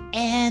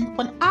 And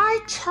when I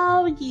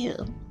tell you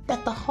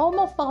that the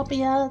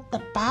homophobia, the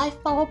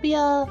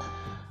biphobia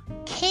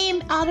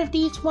came out of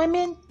these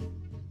women,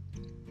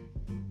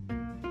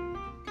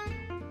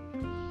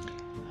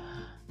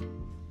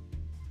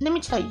 let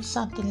me tell you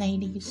something,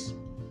 ladies.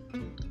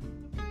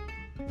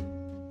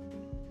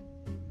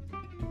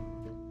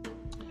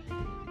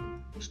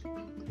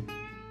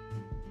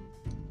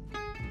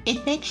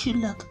 It makes you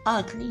look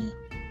ugly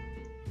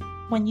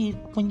when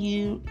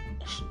you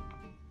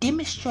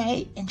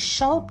demonstrate and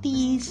show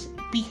these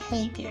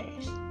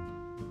behaviors.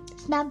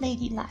 It's not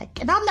ladylike.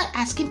 And I'm not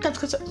asking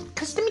because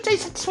let me tell you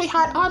something,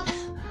 sweetheart.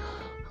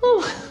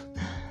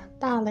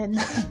 Darling.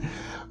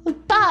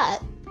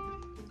 But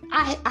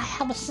I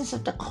have a sense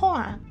of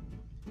decorum.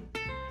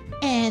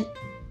 And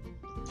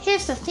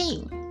here's the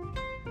thing.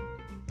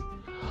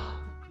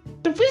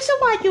 The reason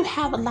why you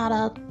have a lot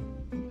of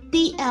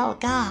BL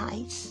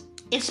guys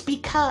is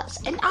because,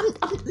 and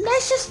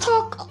let's just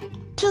talk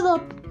to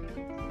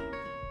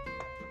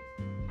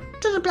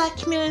the black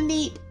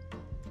community,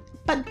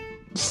 but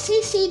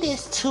CC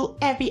this to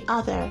every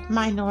other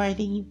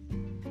minority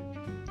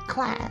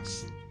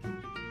class.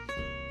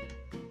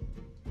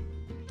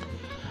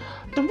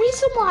 The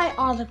reason why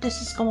all of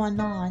this is going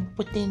on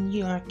within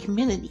your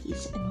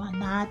communities and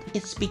whatnot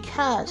is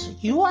because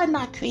you are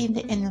not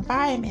creating an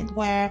environment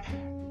where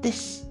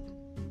this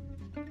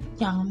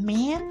young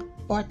man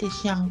or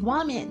this young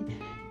woman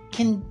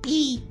can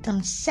be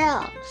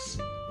themselves.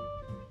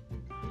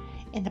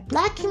 In the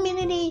black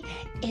community,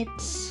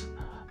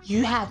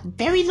 you have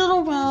very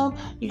little room.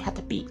 You have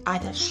to be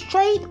either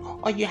straight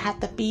or you have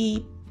to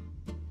be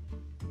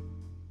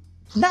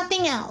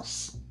nothing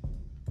else.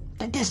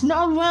 There's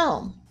no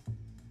room.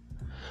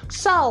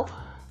 So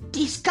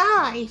these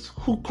guys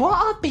who grow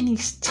up in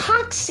this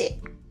toxic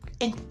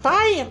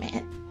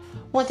environment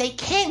where they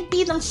can't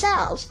be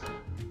themselves,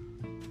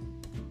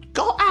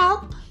 go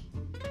out,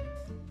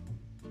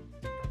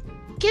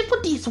 get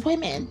with these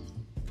women,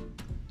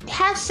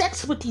 have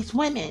sex with these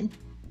women,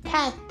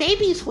 have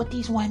babies with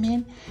these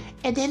women,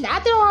 and then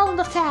after all of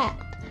the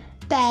fact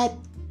that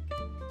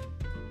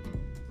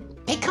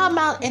they come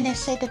out and they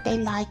say that they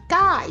like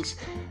guys,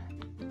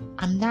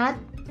 I'm not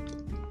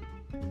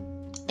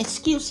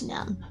excusing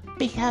them,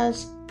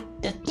 because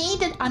the thing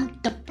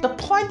that the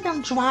point that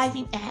I'm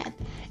driving at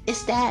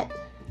is that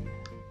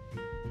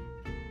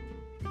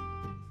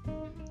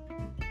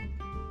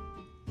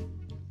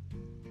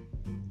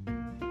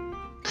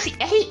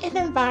create an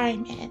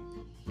environment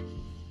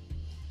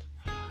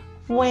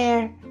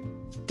where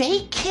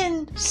they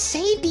can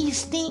say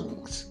these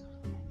things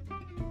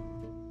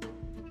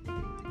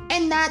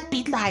and not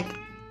be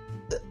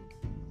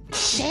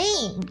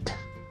shamed.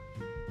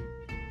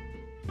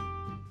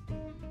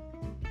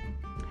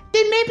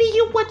 Then maybe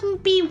you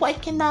wouldn't be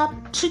waking up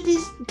to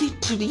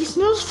these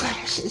news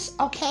flashes,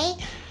 okay?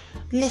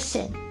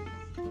 Listen,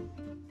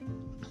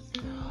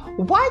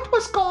 what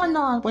was going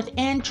on with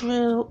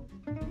Andrew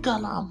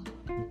Gullum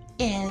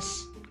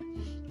is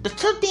the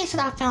two things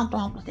that I found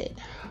wrong with it.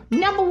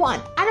 Number one,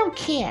 I don't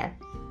care.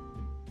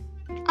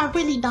 I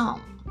really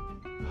don't.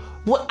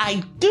 What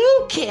I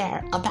do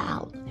care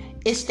about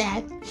is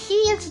that he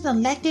is an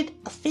elected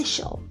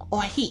official,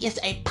 or he is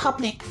a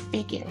public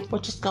figure.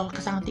 We'll just go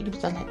because I don't think he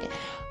was elected.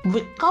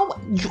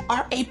 You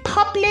are a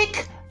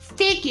public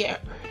figure.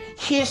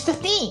 Here's the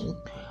thing.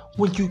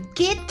 When you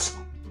get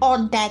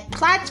on that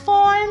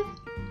platform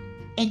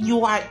and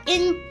you are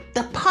in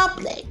the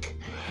public,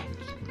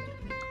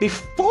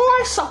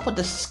 before someone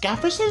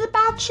discovers it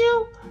about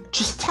you,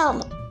 just tell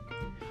them.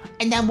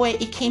 And that way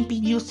it can't be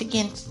used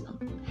against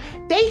them.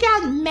 They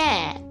got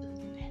mad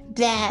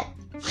that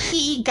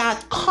he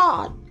got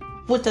caught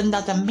with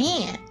another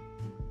man.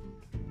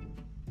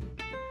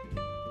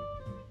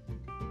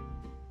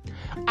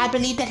 I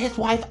believe that his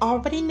wife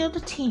already knew the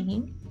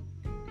team.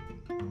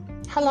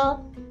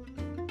 Hello?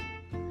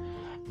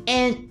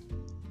 And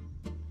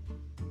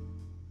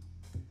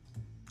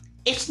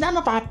it's none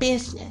of our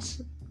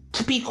business,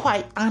 to be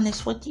quite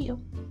honest with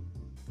you.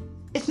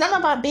 It's none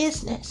of our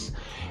business.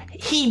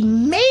 He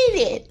made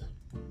it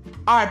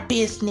our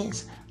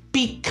business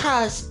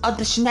because of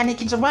the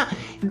shenanigans around.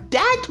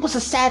 That was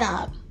a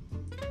setup.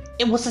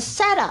 It was a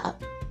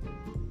setup.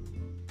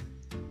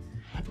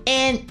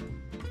 And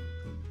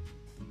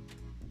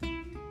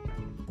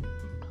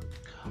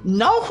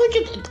know who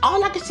you,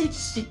 all I can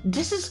say,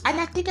 this is, and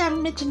I think I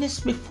mentioned this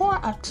before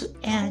to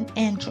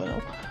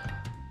Andrew.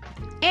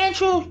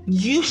 Andrew,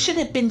 you should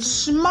have been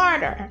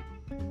smarter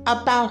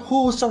about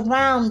who's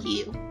around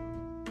you.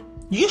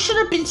 You should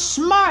have been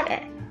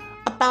smarter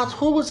about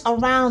who was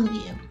around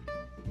you.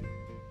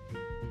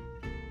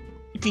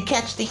 If you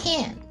catch the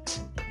hint.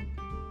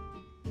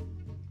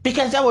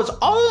 Because there was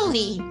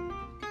only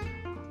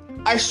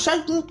a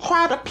certain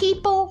crowd of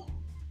people,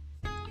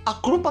 a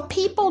group of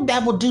people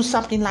that will do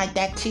something like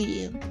that to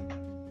you.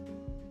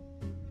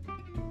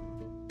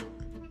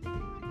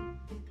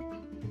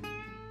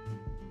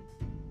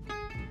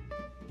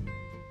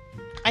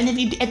 And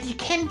if you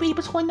can read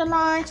between the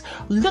lines,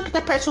 look at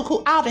the person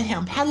who outed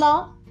him.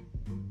 Hello?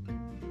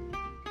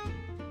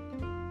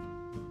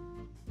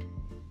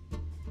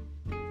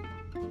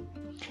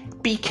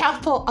 Be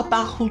careful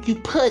about who you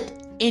put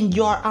in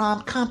your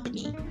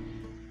company.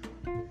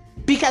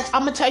 Because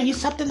I'm going to tell you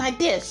something like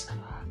this.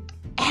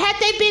 Had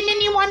they been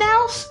anyone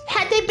else,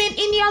 had they been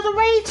any other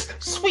race,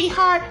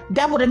 sweetheart,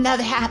 that would have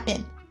never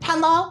happened.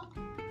 Hello?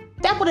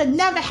 That would have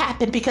never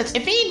happened, because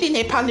if anything,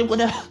 they probably would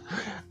have...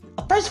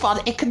 First of all,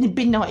 it couldn't have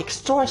been no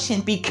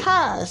extortion,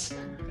 because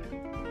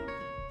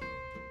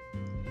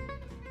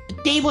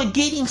they were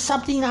getting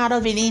something out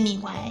of it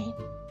anyway.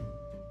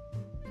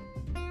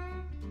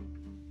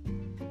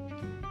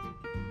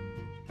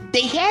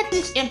 They had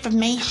this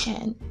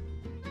information,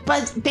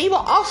 but they were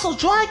also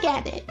drug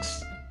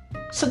addicts.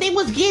 So they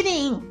was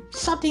getting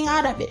something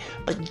out of it.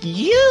 But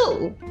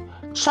you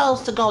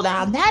chose to go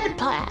down that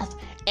path,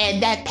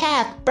 and that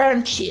path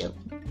burnt you.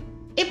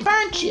 It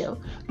burnt you.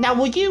 Now,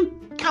 will you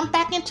come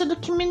back into the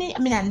community? I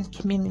mean, not in the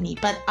community,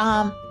 but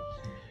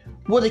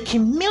will the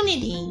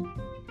community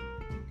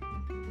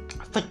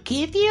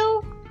forgive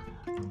you?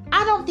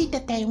 I don't think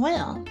that they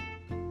will.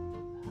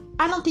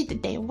 I don't think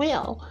that they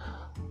will.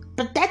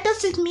 But that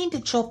doesn't mean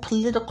that your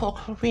political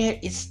career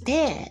is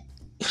dead.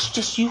 It's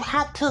just you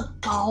have to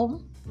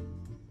go.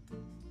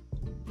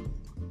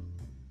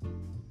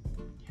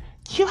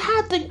 You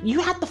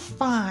have to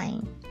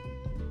find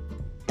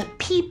the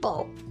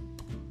people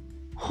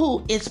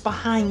who is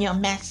behind your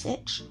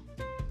message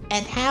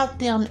and have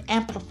them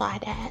amplify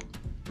that.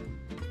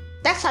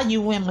 That's how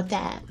you win with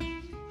that.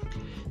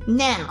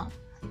 Now,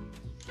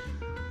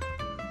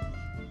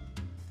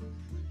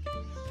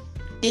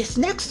 this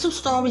next two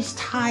stories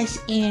ties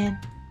in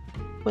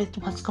with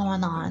what's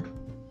going on.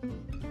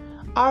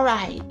 All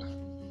right.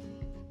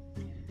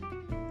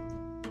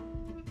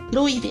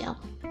 Louisville,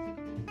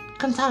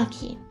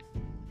 Kentucky.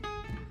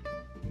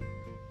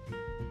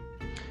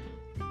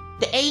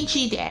 The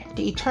AG there,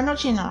 the Attorney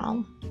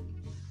General,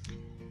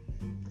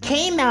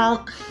 came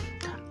out.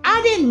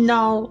 I didn't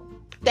know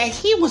that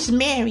he was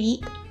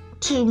married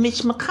to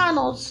Mitch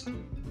McConnell's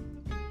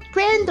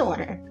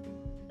granddaughter,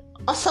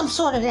 or some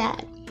sort of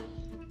that.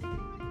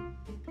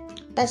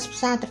 That's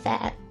beside the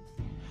fact.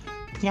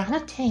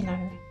 Breonna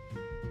Taylor,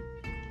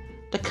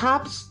 the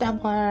cops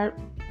that were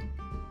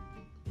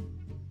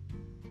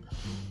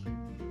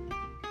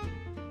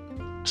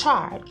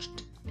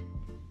charged,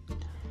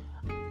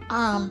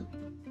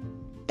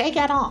 they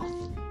got off.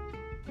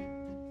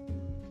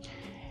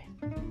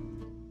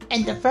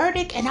 And the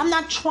verdict, and I'm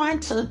not trying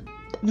to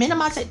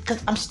minimize it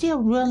because I'm still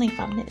reeling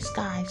from this,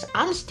 guys.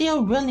 I'm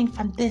still reeling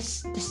from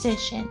this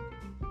decision.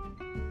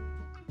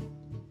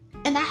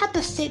 And I have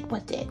to sit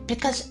with it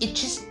because it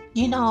just,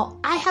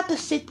 I have to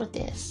sit with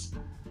this.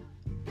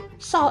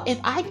 So if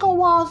I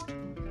go off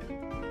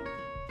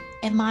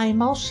in my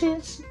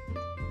emotions,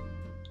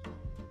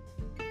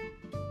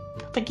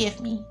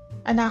 forgive me.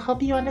 And I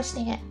hope you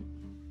understand.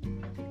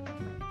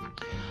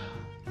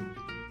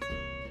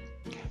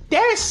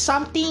 There is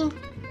something,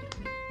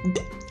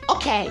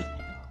 okay,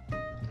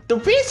 the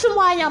reason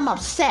why I'm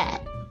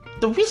upset,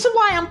 the reason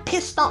why I'm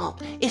pissed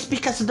off is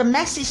because of the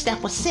message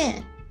that was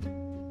sent.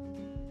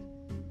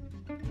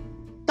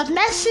 The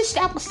message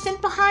that was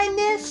sent behind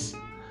this,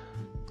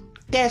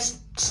 there's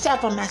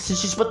several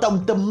messages, but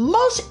the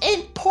most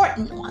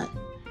important one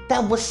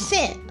that was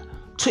sent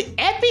to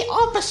every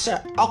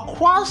officer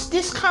across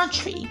this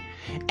country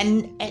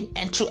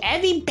and to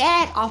every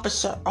bad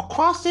officer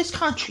across this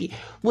country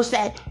was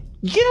that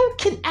you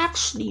can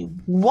actually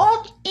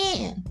walk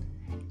in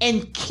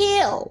and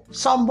kill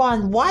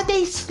someone while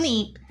they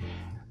sleep,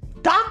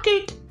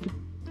 doctored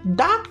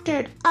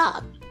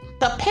up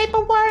the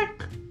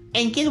paperwork,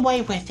 and get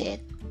away with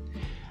it.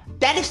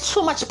 That is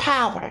too much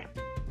power.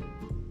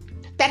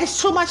 That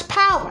is too much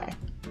power.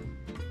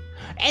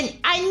 And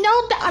I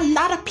know that a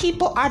lot of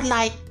people are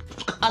like,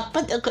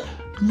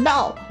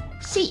 no.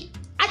 See,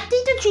 I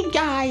think that you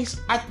guys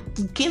are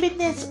giving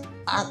this,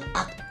 I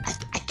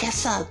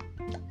guess, a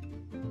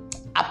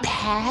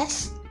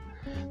pass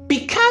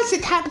because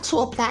it happened to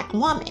a black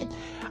woman.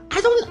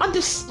 I don't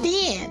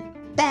understand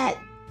that.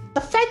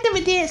 The fact of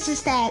it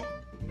is that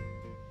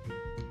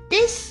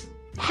this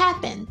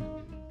happened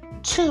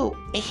to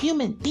a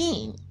human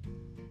being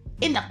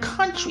in a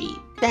country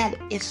that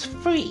is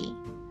free.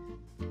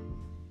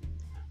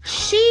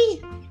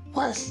 She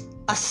was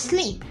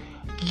asleep.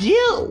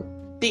 You,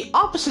 the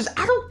officers,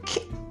 I don't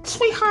care,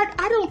 sweetheart,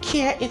 I don't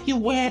care if you're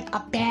wearing a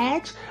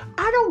badge.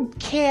 I don't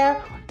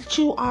care that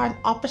you are an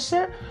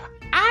officer.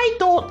 I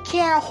don't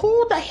care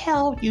who the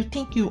hell you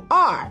think you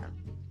are.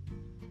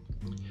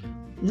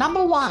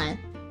 Number one,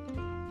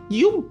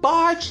 you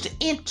barged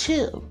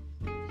into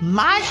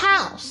my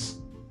house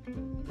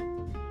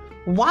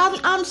while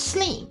I'm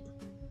asleep,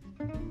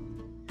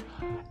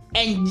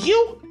 and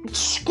you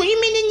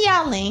screaming and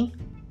yelling,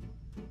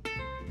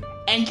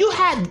 and you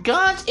had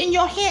guns in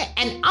your hand,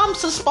 and I'm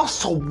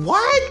supposed to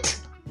what?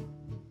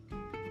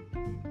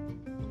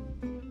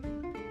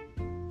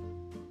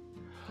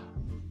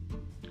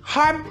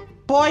 Her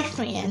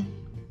boyfriend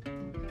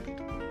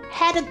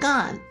had a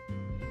gun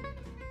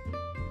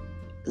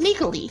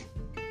legally.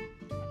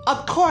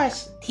 Of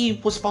course,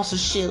 he was supposed to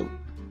shoot.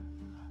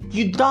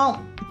 You don't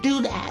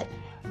do that.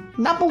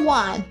 Number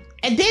one.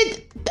 And then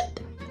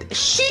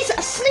she's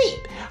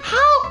asleep.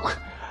 How?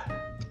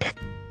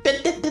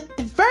 The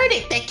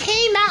verdict that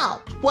came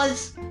out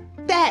was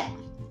that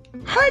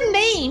her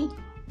name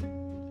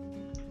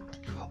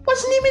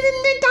wasn't even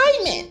in the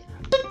indictment.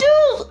 The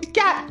dude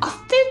got a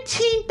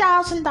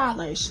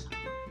 $15,000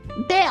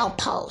 bail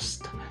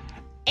post.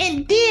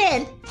 And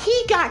then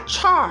he got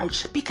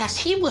charged because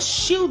he was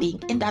shooting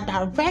in the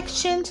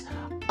directions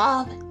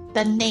of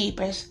the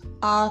neighbors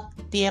of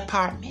the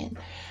apartment.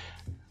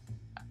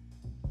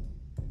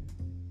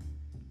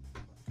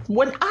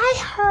 When I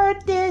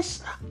heard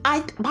this,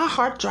 my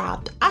heart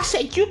dropped. I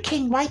said, you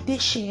can't write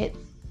this shit.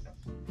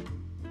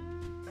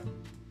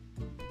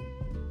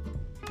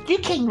 You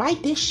can't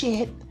write this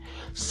shit.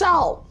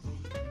 So,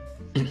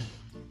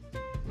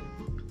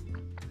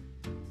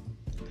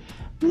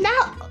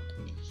 now,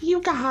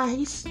 you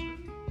guys,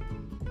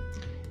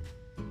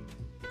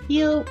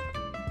 you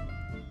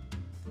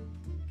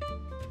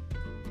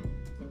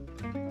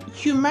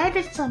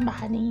murdered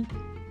somebody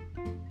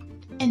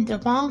in the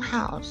wrong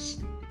house.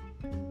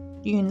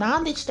 You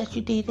acknowledge that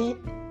you did it.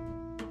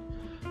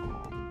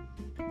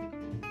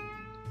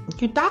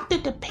 You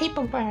doctored the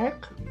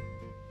paperwork.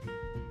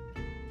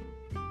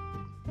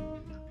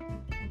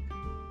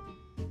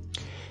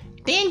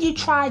 Then you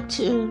tried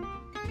to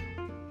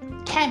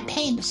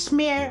campaign to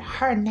smear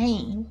her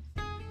name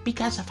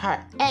because of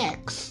her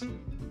ex.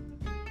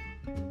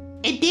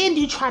 And then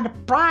you try to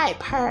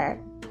bribe her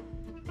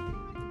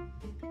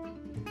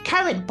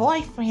current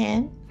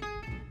boyfriend.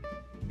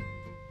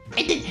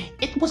 And then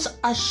it was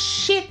a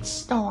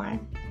shitstorm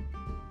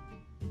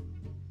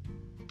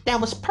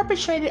that was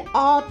perpetrated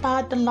all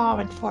by the law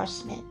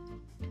enforcement.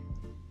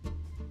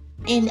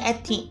 And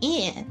at the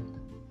end,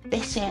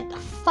 they said,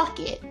 fuck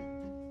it.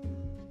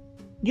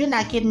 You're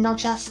not getting no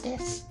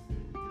justice.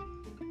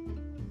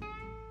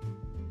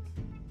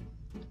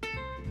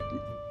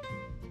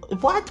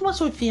 What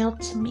was revealed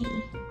to me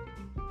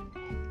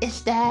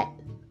is that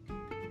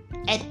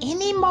at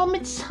any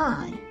moment's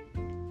time,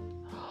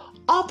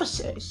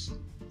 officers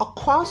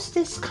across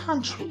this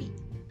country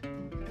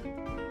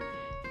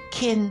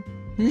can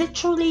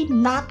literally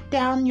knock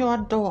down your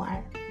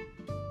door,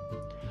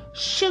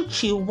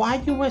 shoot you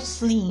while you were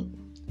asleep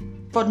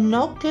for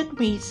no good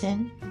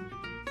reason,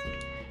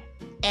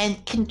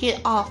 and can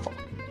get off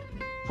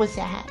with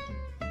that.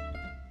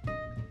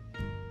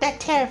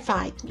 That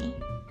terrified me.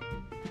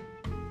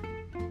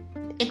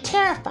 It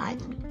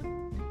terrified me.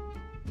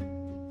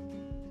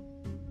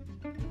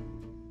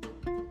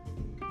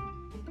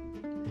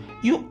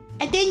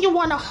 And then you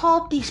want to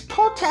hold these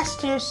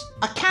protesters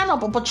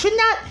accountable, but you're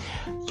not.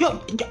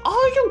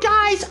 All you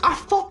guys are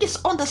focused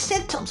on the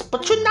symptoms,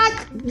 but you're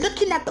not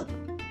looking at the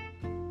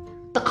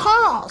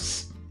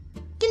cause.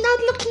 You're not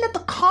looking at the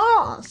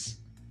cause.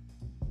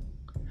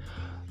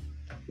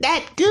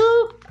 That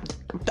dude,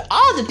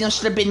 all of them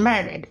should have been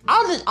murdered.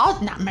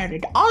 Not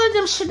murdered. All of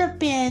them should have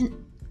been.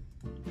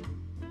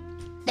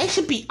 They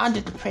should be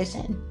under the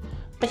prison.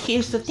 But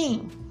here's the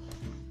thing.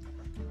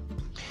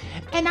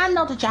 And I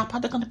know that y'all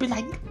probably gonna be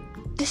like,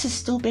 this is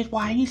stupid.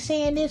 Why are you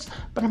saying this?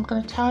 But I'm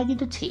gonna tell you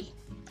the tea.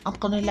 I'm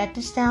gonna let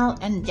this down,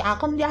 and y'all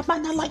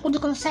might not like what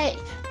I'm gonna say,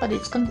 but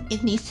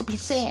it needs to be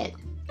said.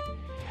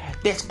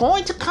 There's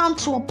going to come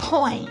to a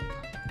point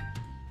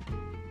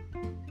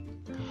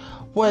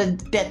where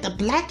that the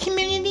black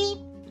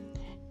community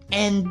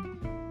and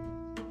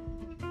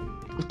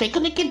they're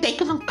gonna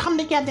come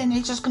together, and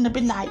they're just gonna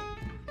be like,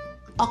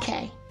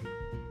 okay,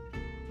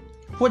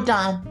 we're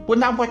done. We're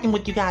not working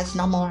with you guys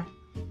no more.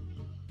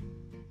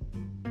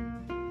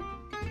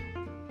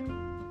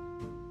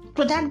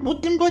 We're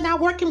not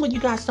working with you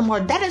guys no more.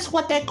 That is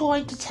what they're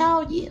going to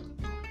tell you.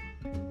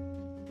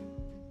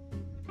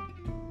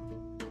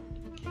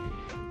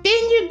 Then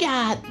you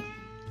got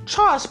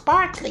Charles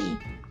Barkley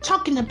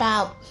talking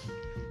about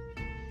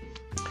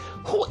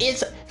who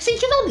is... See, you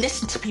don't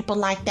listen to people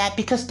like that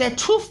because they're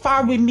too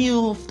far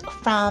removed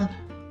from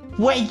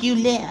where you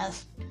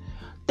live.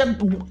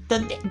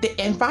 The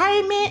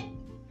environment,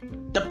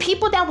 the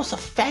people that was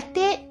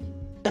affected,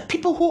 the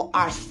people who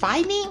are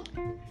fighting,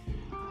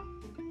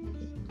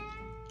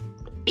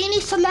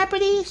 any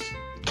celebrities,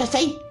 because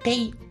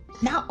they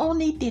not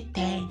only did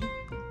they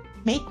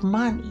make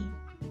money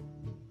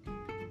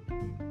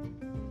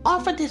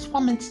off of this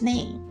woman's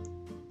name,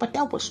 but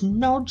there was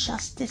no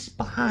justice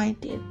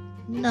behind it.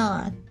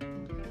 None.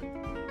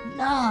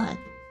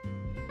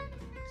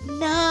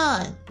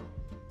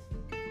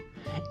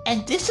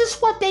 And this is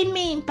what they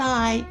mean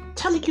by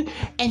telling you.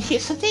 And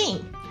here's the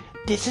thing.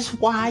 This is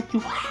why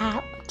you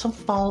have to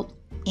vote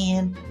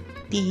in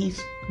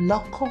these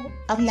local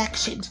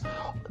elections.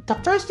 The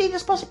first thing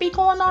that's supposed to be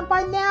going on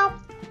right now,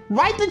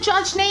 write the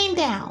judge's name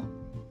down.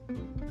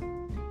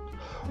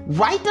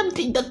 Write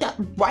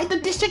the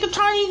district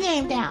attorney's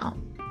name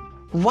down.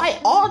 Write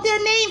all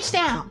their names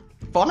down.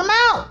 Vote them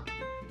out.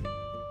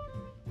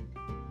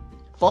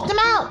 Vote them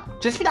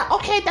out. Just be like,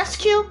 okay, that's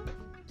cute,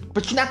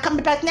 but you're not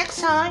coming back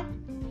next time.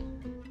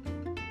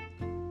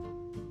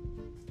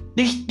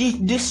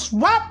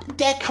 Disrupt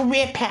their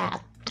career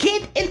path.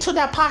 Get into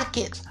their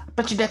pockets.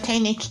 But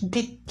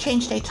they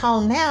change their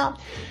tone now.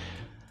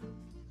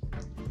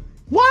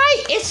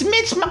 Why is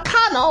Mitch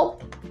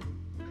McConnell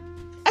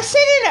a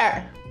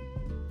senator?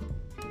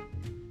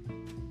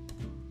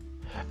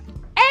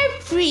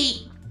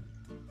 Every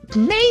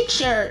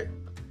major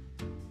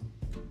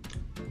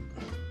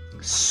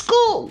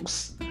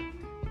schools,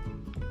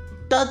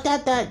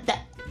 the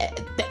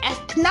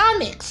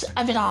economics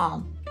of it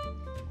all,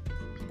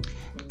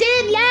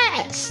 dead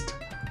last.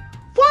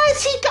 Why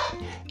is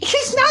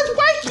he's not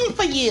working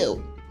for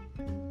you.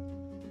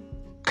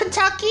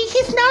 Kentucky,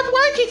 he's not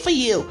working for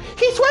you.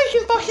 He's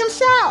working for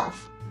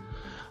himself.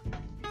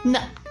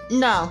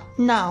 No.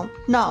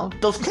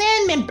 Those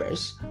Klan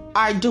members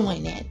are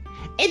doing it.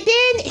 And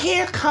then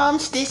here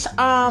comes this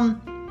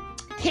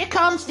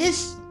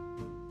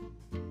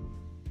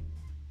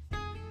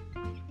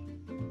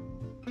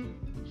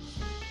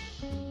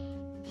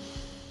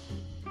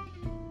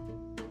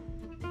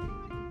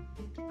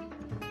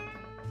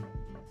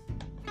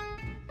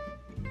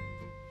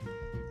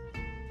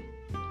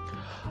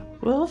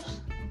Ruth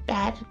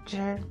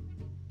Bader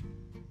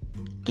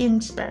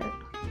Ginsburg,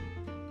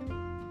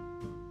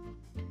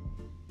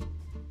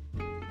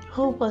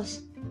 who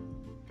was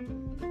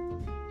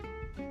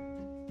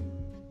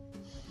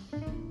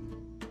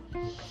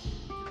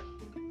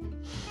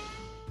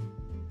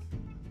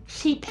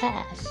she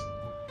passed.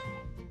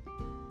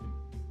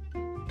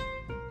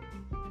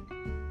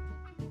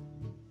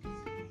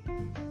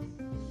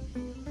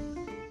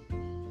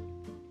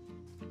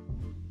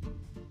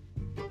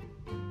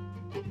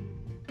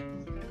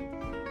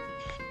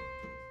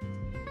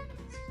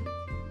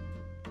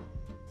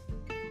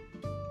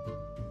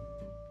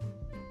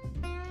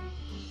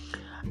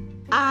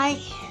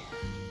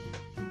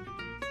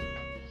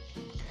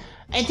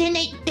 And then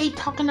they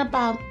talking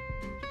about,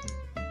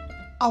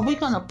 are we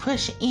gonna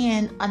push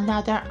in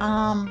another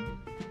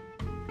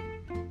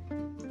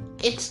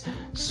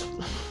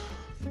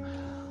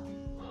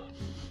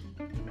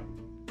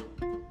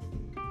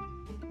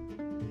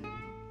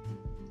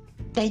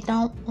they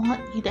don't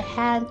want you to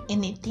have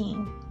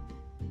anything.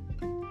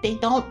 They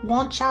don't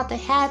want y'all to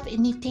have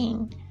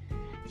anything.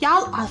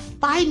 Y'all are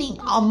fighting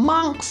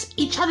amongst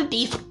each other.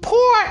 These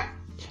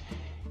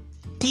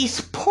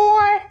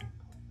poor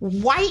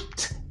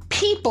white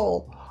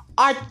people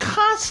are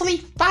constantly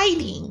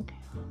fighting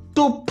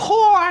the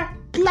poor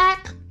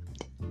black,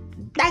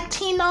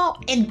 Latino,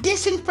 and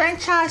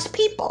disenfranchised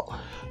people.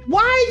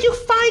 Why are you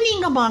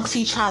fighting amongst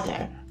each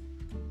other?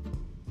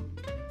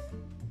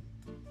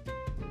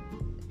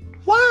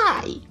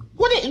 Why?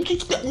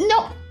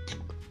 No.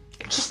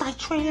 Just like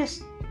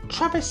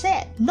Trevor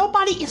said,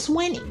 nobody is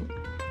winning.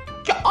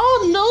 You're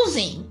all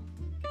losing.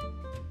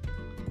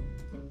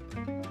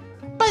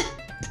 But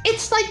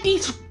it's like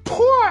these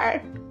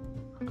poor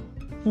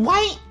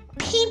white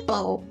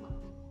people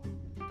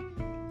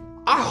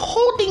are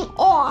holding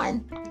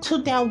on to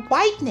their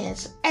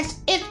whiteness as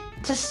if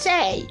to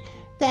say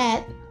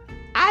that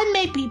I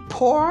may be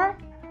poor,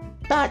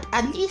 but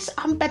at least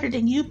I'm better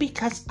than you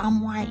because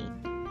I'm white.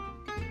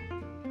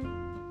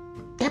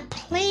 They're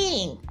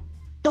playing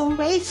the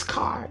race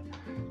card.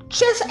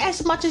 just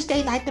as much as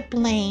they like to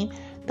blame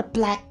the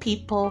black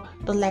people,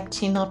 the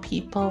Latino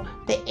people,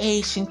 the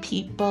Asian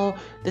people,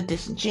 the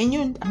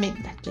disingenuous,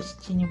 not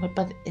disingenuous,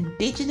 but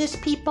indigenous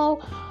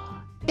people,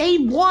 they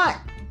want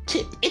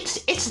to,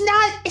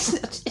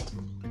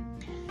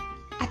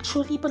 I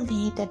truly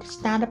believe that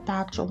it's not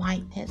about your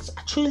whiteness.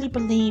 I truly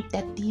believe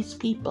that these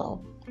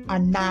people are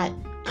not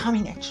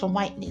coming at your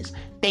whiteness.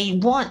 They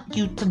want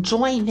you to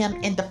join them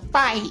in the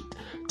fight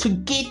to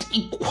get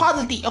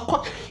equality.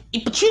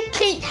 But you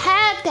can't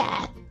have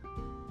that.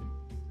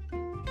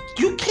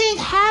 You can't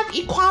have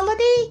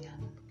equality.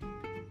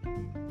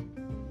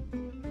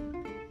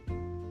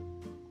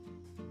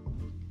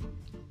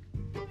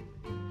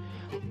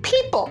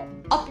 People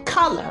of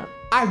color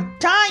are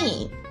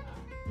dying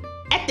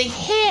at the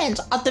hands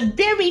of the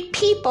very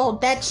people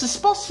that's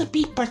supposed to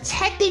be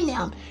protecting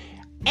them.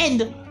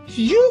 And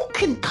you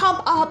can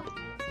come up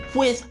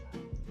with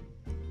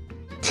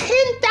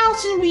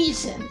 10,000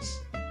 reasons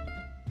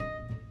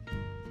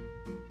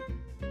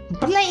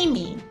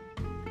blaming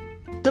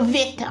the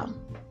victim.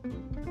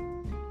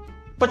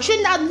 But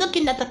you're not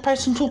looking at the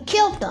person who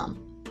killed them,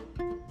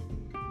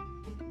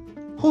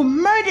 who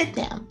murdered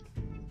them.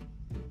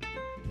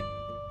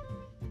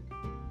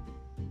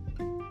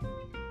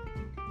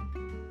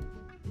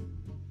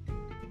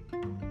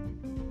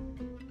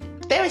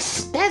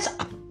 There's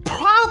a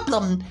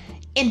problem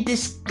in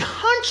this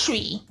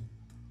country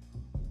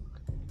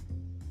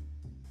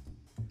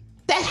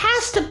that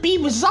has to be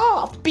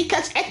resolved,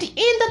 because at the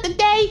end of the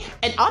day,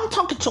 and I'm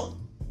talking to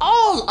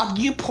all of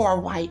you poor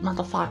white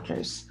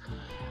motherfuckers,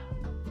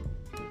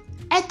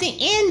 at the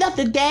end of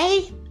the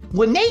day,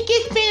 when they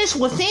get finished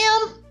with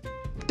them,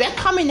 they're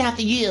coming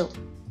after you.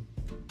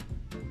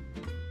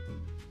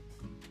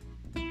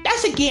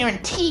 That's a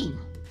guarantee.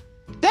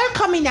 They're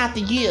coming after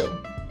you.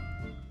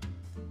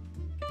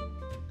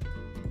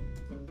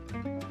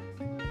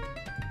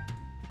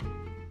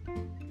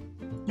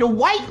 Your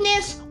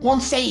whiteness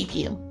won't save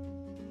you.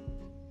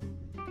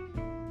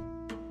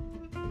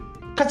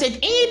 Because if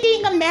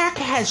anything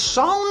America has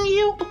shown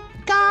you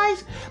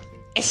guys,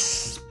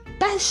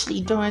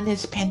 especially during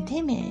this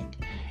pandemic,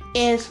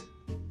 is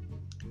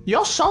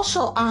your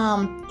social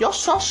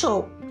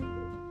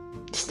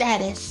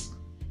status.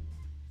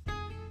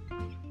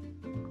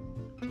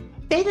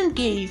 They done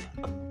gave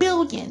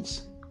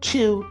billions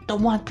to the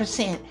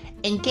 1%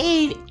 and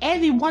gave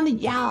every one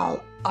of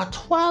y'all a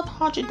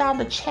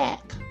 $1,200 check.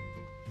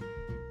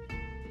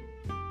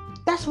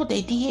 That's what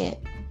they did.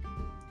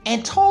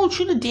 And told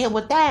you to deal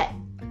with that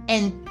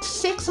in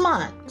 6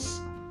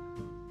 months.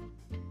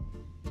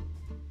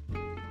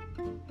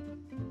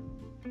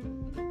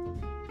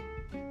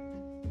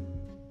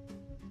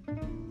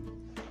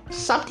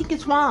 Something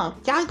is wrong.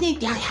 Y'all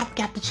have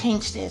got to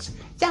change this.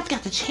 Y'all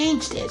got to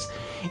change this.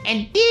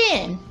 And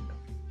then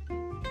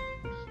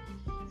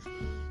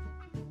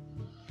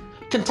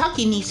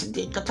Kentucky needs to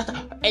do.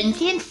 And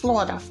then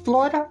Florida.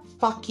 Florida,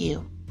 fuck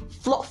you.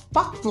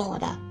 Fuck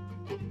Florida.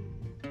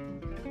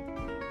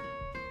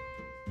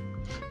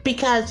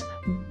 Because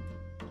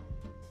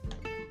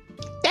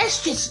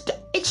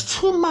it's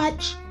too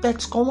much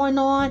that's going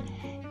on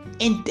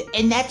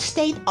in that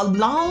state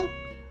alone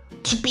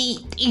to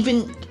be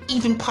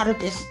even part of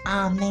this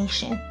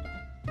nation.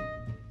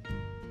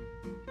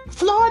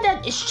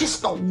 Florida is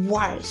just the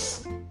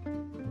worst.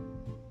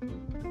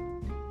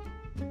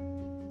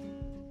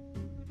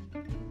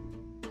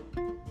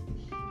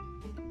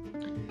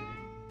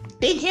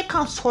 Then here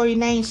comes Tory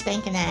Lanez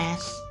stinking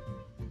ass.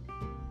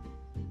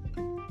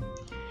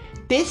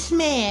 This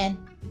man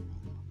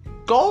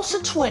goes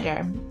to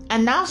Twitter,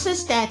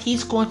 announces that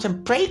he's going to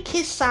break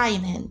his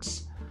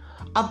silence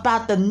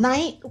about the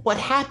night, what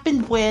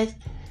happened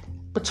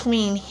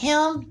between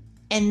him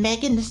and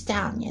Megan Thee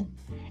Stallion.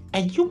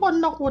 And you wanna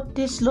know what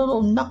this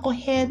little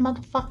knucklehead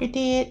motherfucker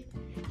did?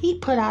 He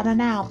put out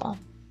an album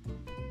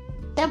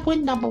that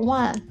went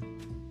 #1.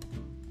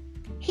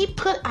 He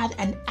put out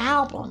an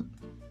album.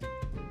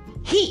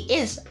 He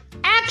is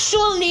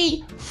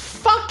actually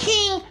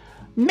fucking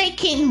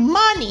making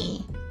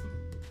money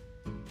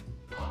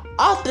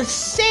off the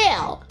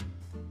sale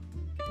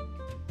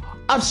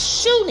of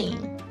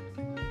shooting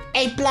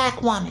a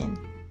black woman.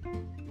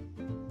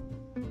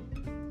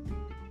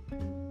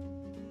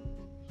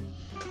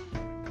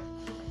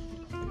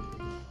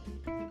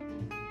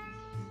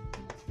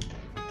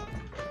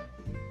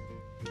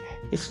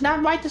 It's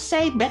not right to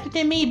say better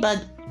than me,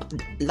 but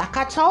like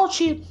I told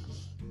you,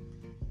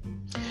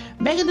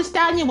 Megan Thee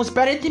Stallion was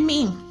better than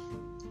me.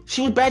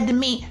 She was better than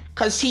me,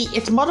 because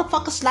it's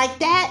motherfuckers like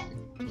that.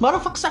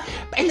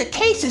 And the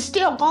case is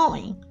still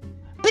going.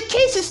 The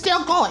case is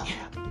still going.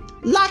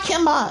 Lock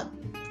him up.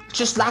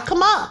 Just lock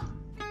him up.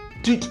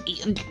 Dude,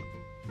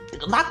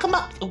 lock him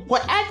up.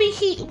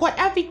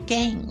 Whatever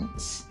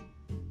gains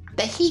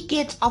that he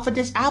gets off of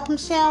this album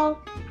sale,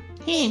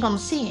 he ain't gonna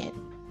see it.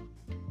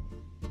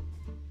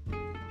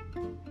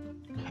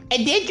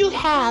 And then you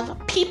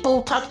have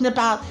people talking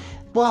about,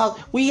 well,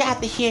 we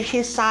have to hear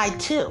his side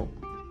too.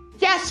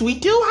 Yes, we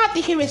do have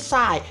to hear his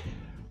side.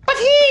 But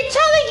he ain't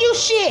telling you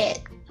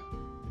shit.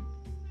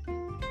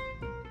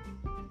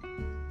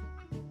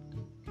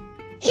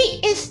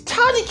 He is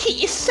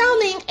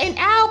selling an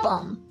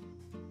album.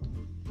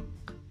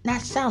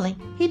 Not selling,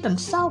 he done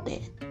sold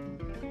it.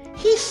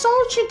 He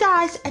sold you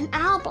guys an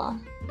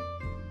album.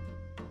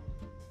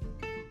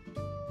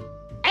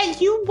 And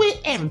you went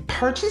and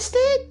purchased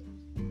it?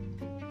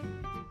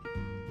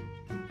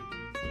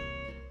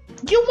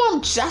 You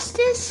want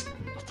justice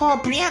for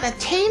Breonna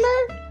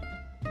Taylor?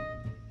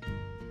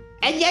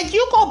 And yet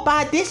you go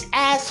buy this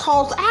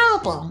asshole's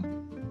album.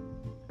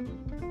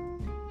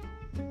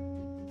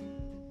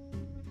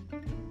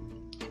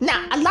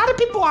 Now, a lot of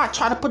people are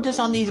trying to put this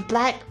on these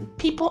black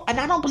people, and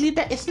I don't believe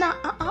that. It's not.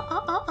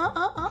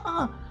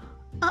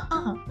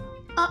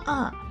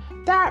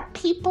 There are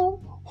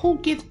people who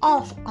get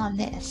off on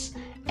this,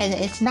 and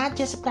it's not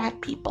just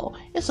black people.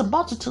 It's a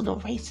multitude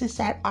of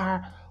races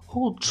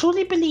who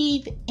truly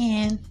believe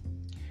in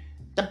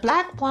the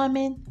black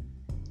woman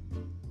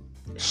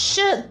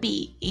should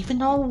be, even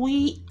though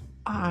we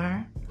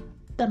are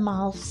the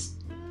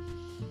most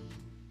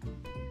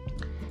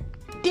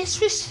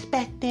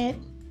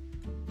disrespected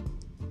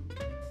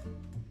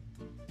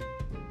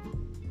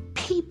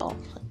people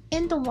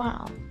in the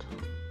world,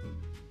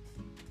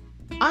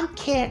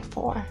 uncared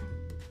for,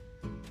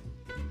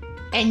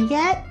 and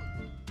yet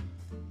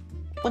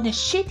when the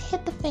shit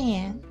hit the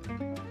fan,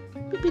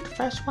 we be the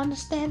first one to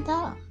stand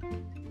up.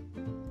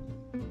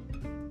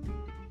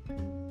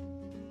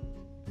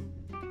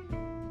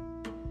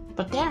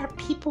 But there are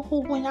people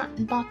who went out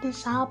and bought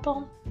this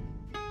album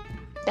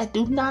that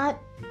do not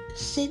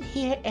sit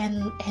here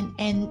and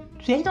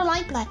they don't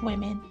like black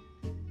women.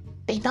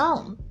 They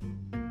don't.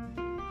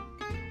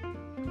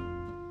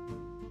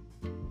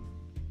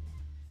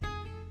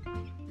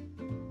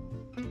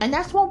 And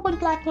that's why when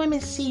black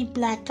women see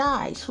black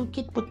guys who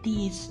get with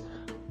these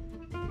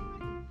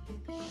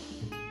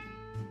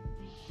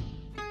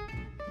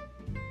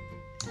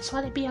that's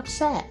why they be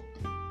upset.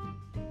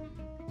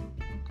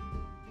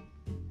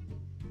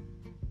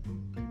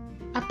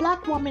 A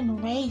black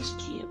woman raised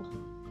you.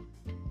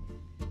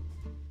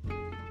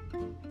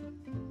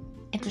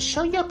 And to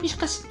show your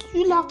appreciation, because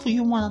you love who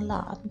you want to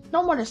love.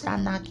 No one is not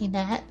knocking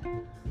that.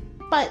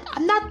 But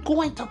I'm not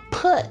going to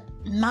put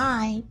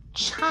my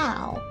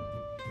child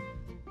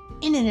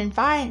in an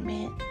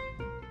environment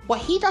where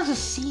he doesn't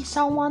see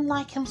someone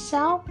like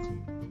himself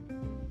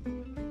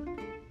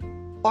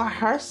or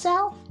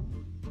herself.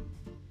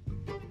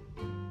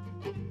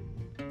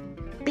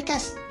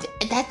 Because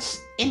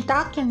that's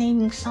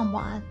indoctrinating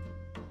someone.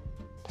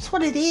 That's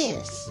what it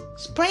is.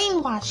 It's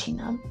brainwashing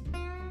them.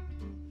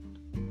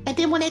 And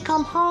then when they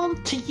come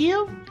home to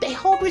you, they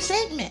hold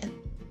resentment.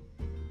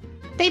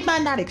 They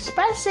might not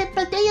express it,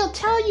 but they'll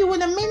tell you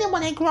in a minute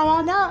when they grow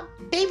on up.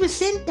 They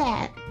resent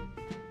that.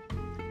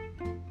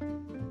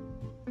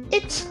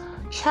 It's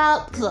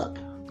child. Look,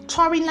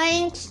 Tory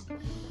Lanez,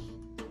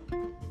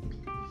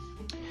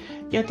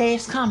 your day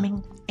is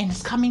coming, and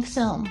it's coming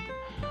soon.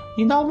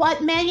 You know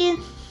what,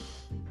 Megan?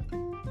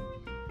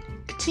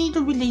 Continue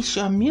to release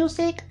your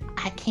music.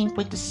 I can't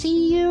wait to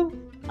see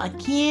you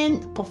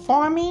again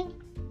performing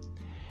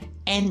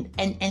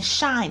and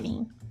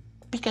shining,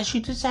 because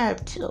you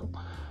deserve to.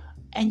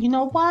 And you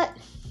know what?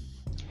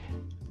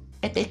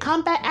 If they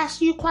come back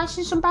asking you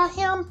questions about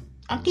him,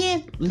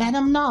 again, let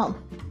them know.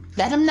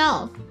 Let them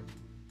know.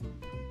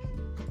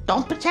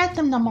 Don't protect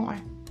them no more.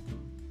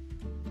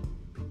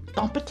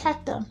 Don't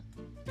protect them.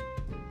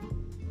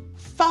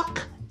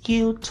 Fuck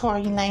you,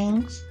 Tory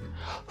Lanez.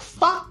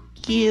 Fuck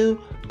you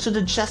to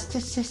the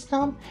justice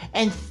system,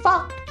 and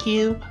fuck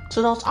you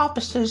to those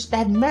officers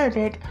that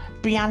murdered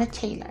Breonna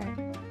Taylor.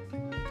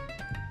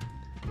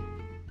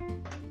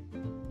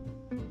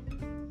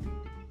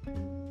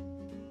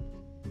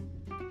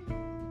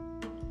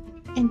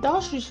 And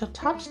those are your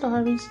top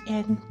stories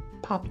in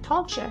pop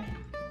culture.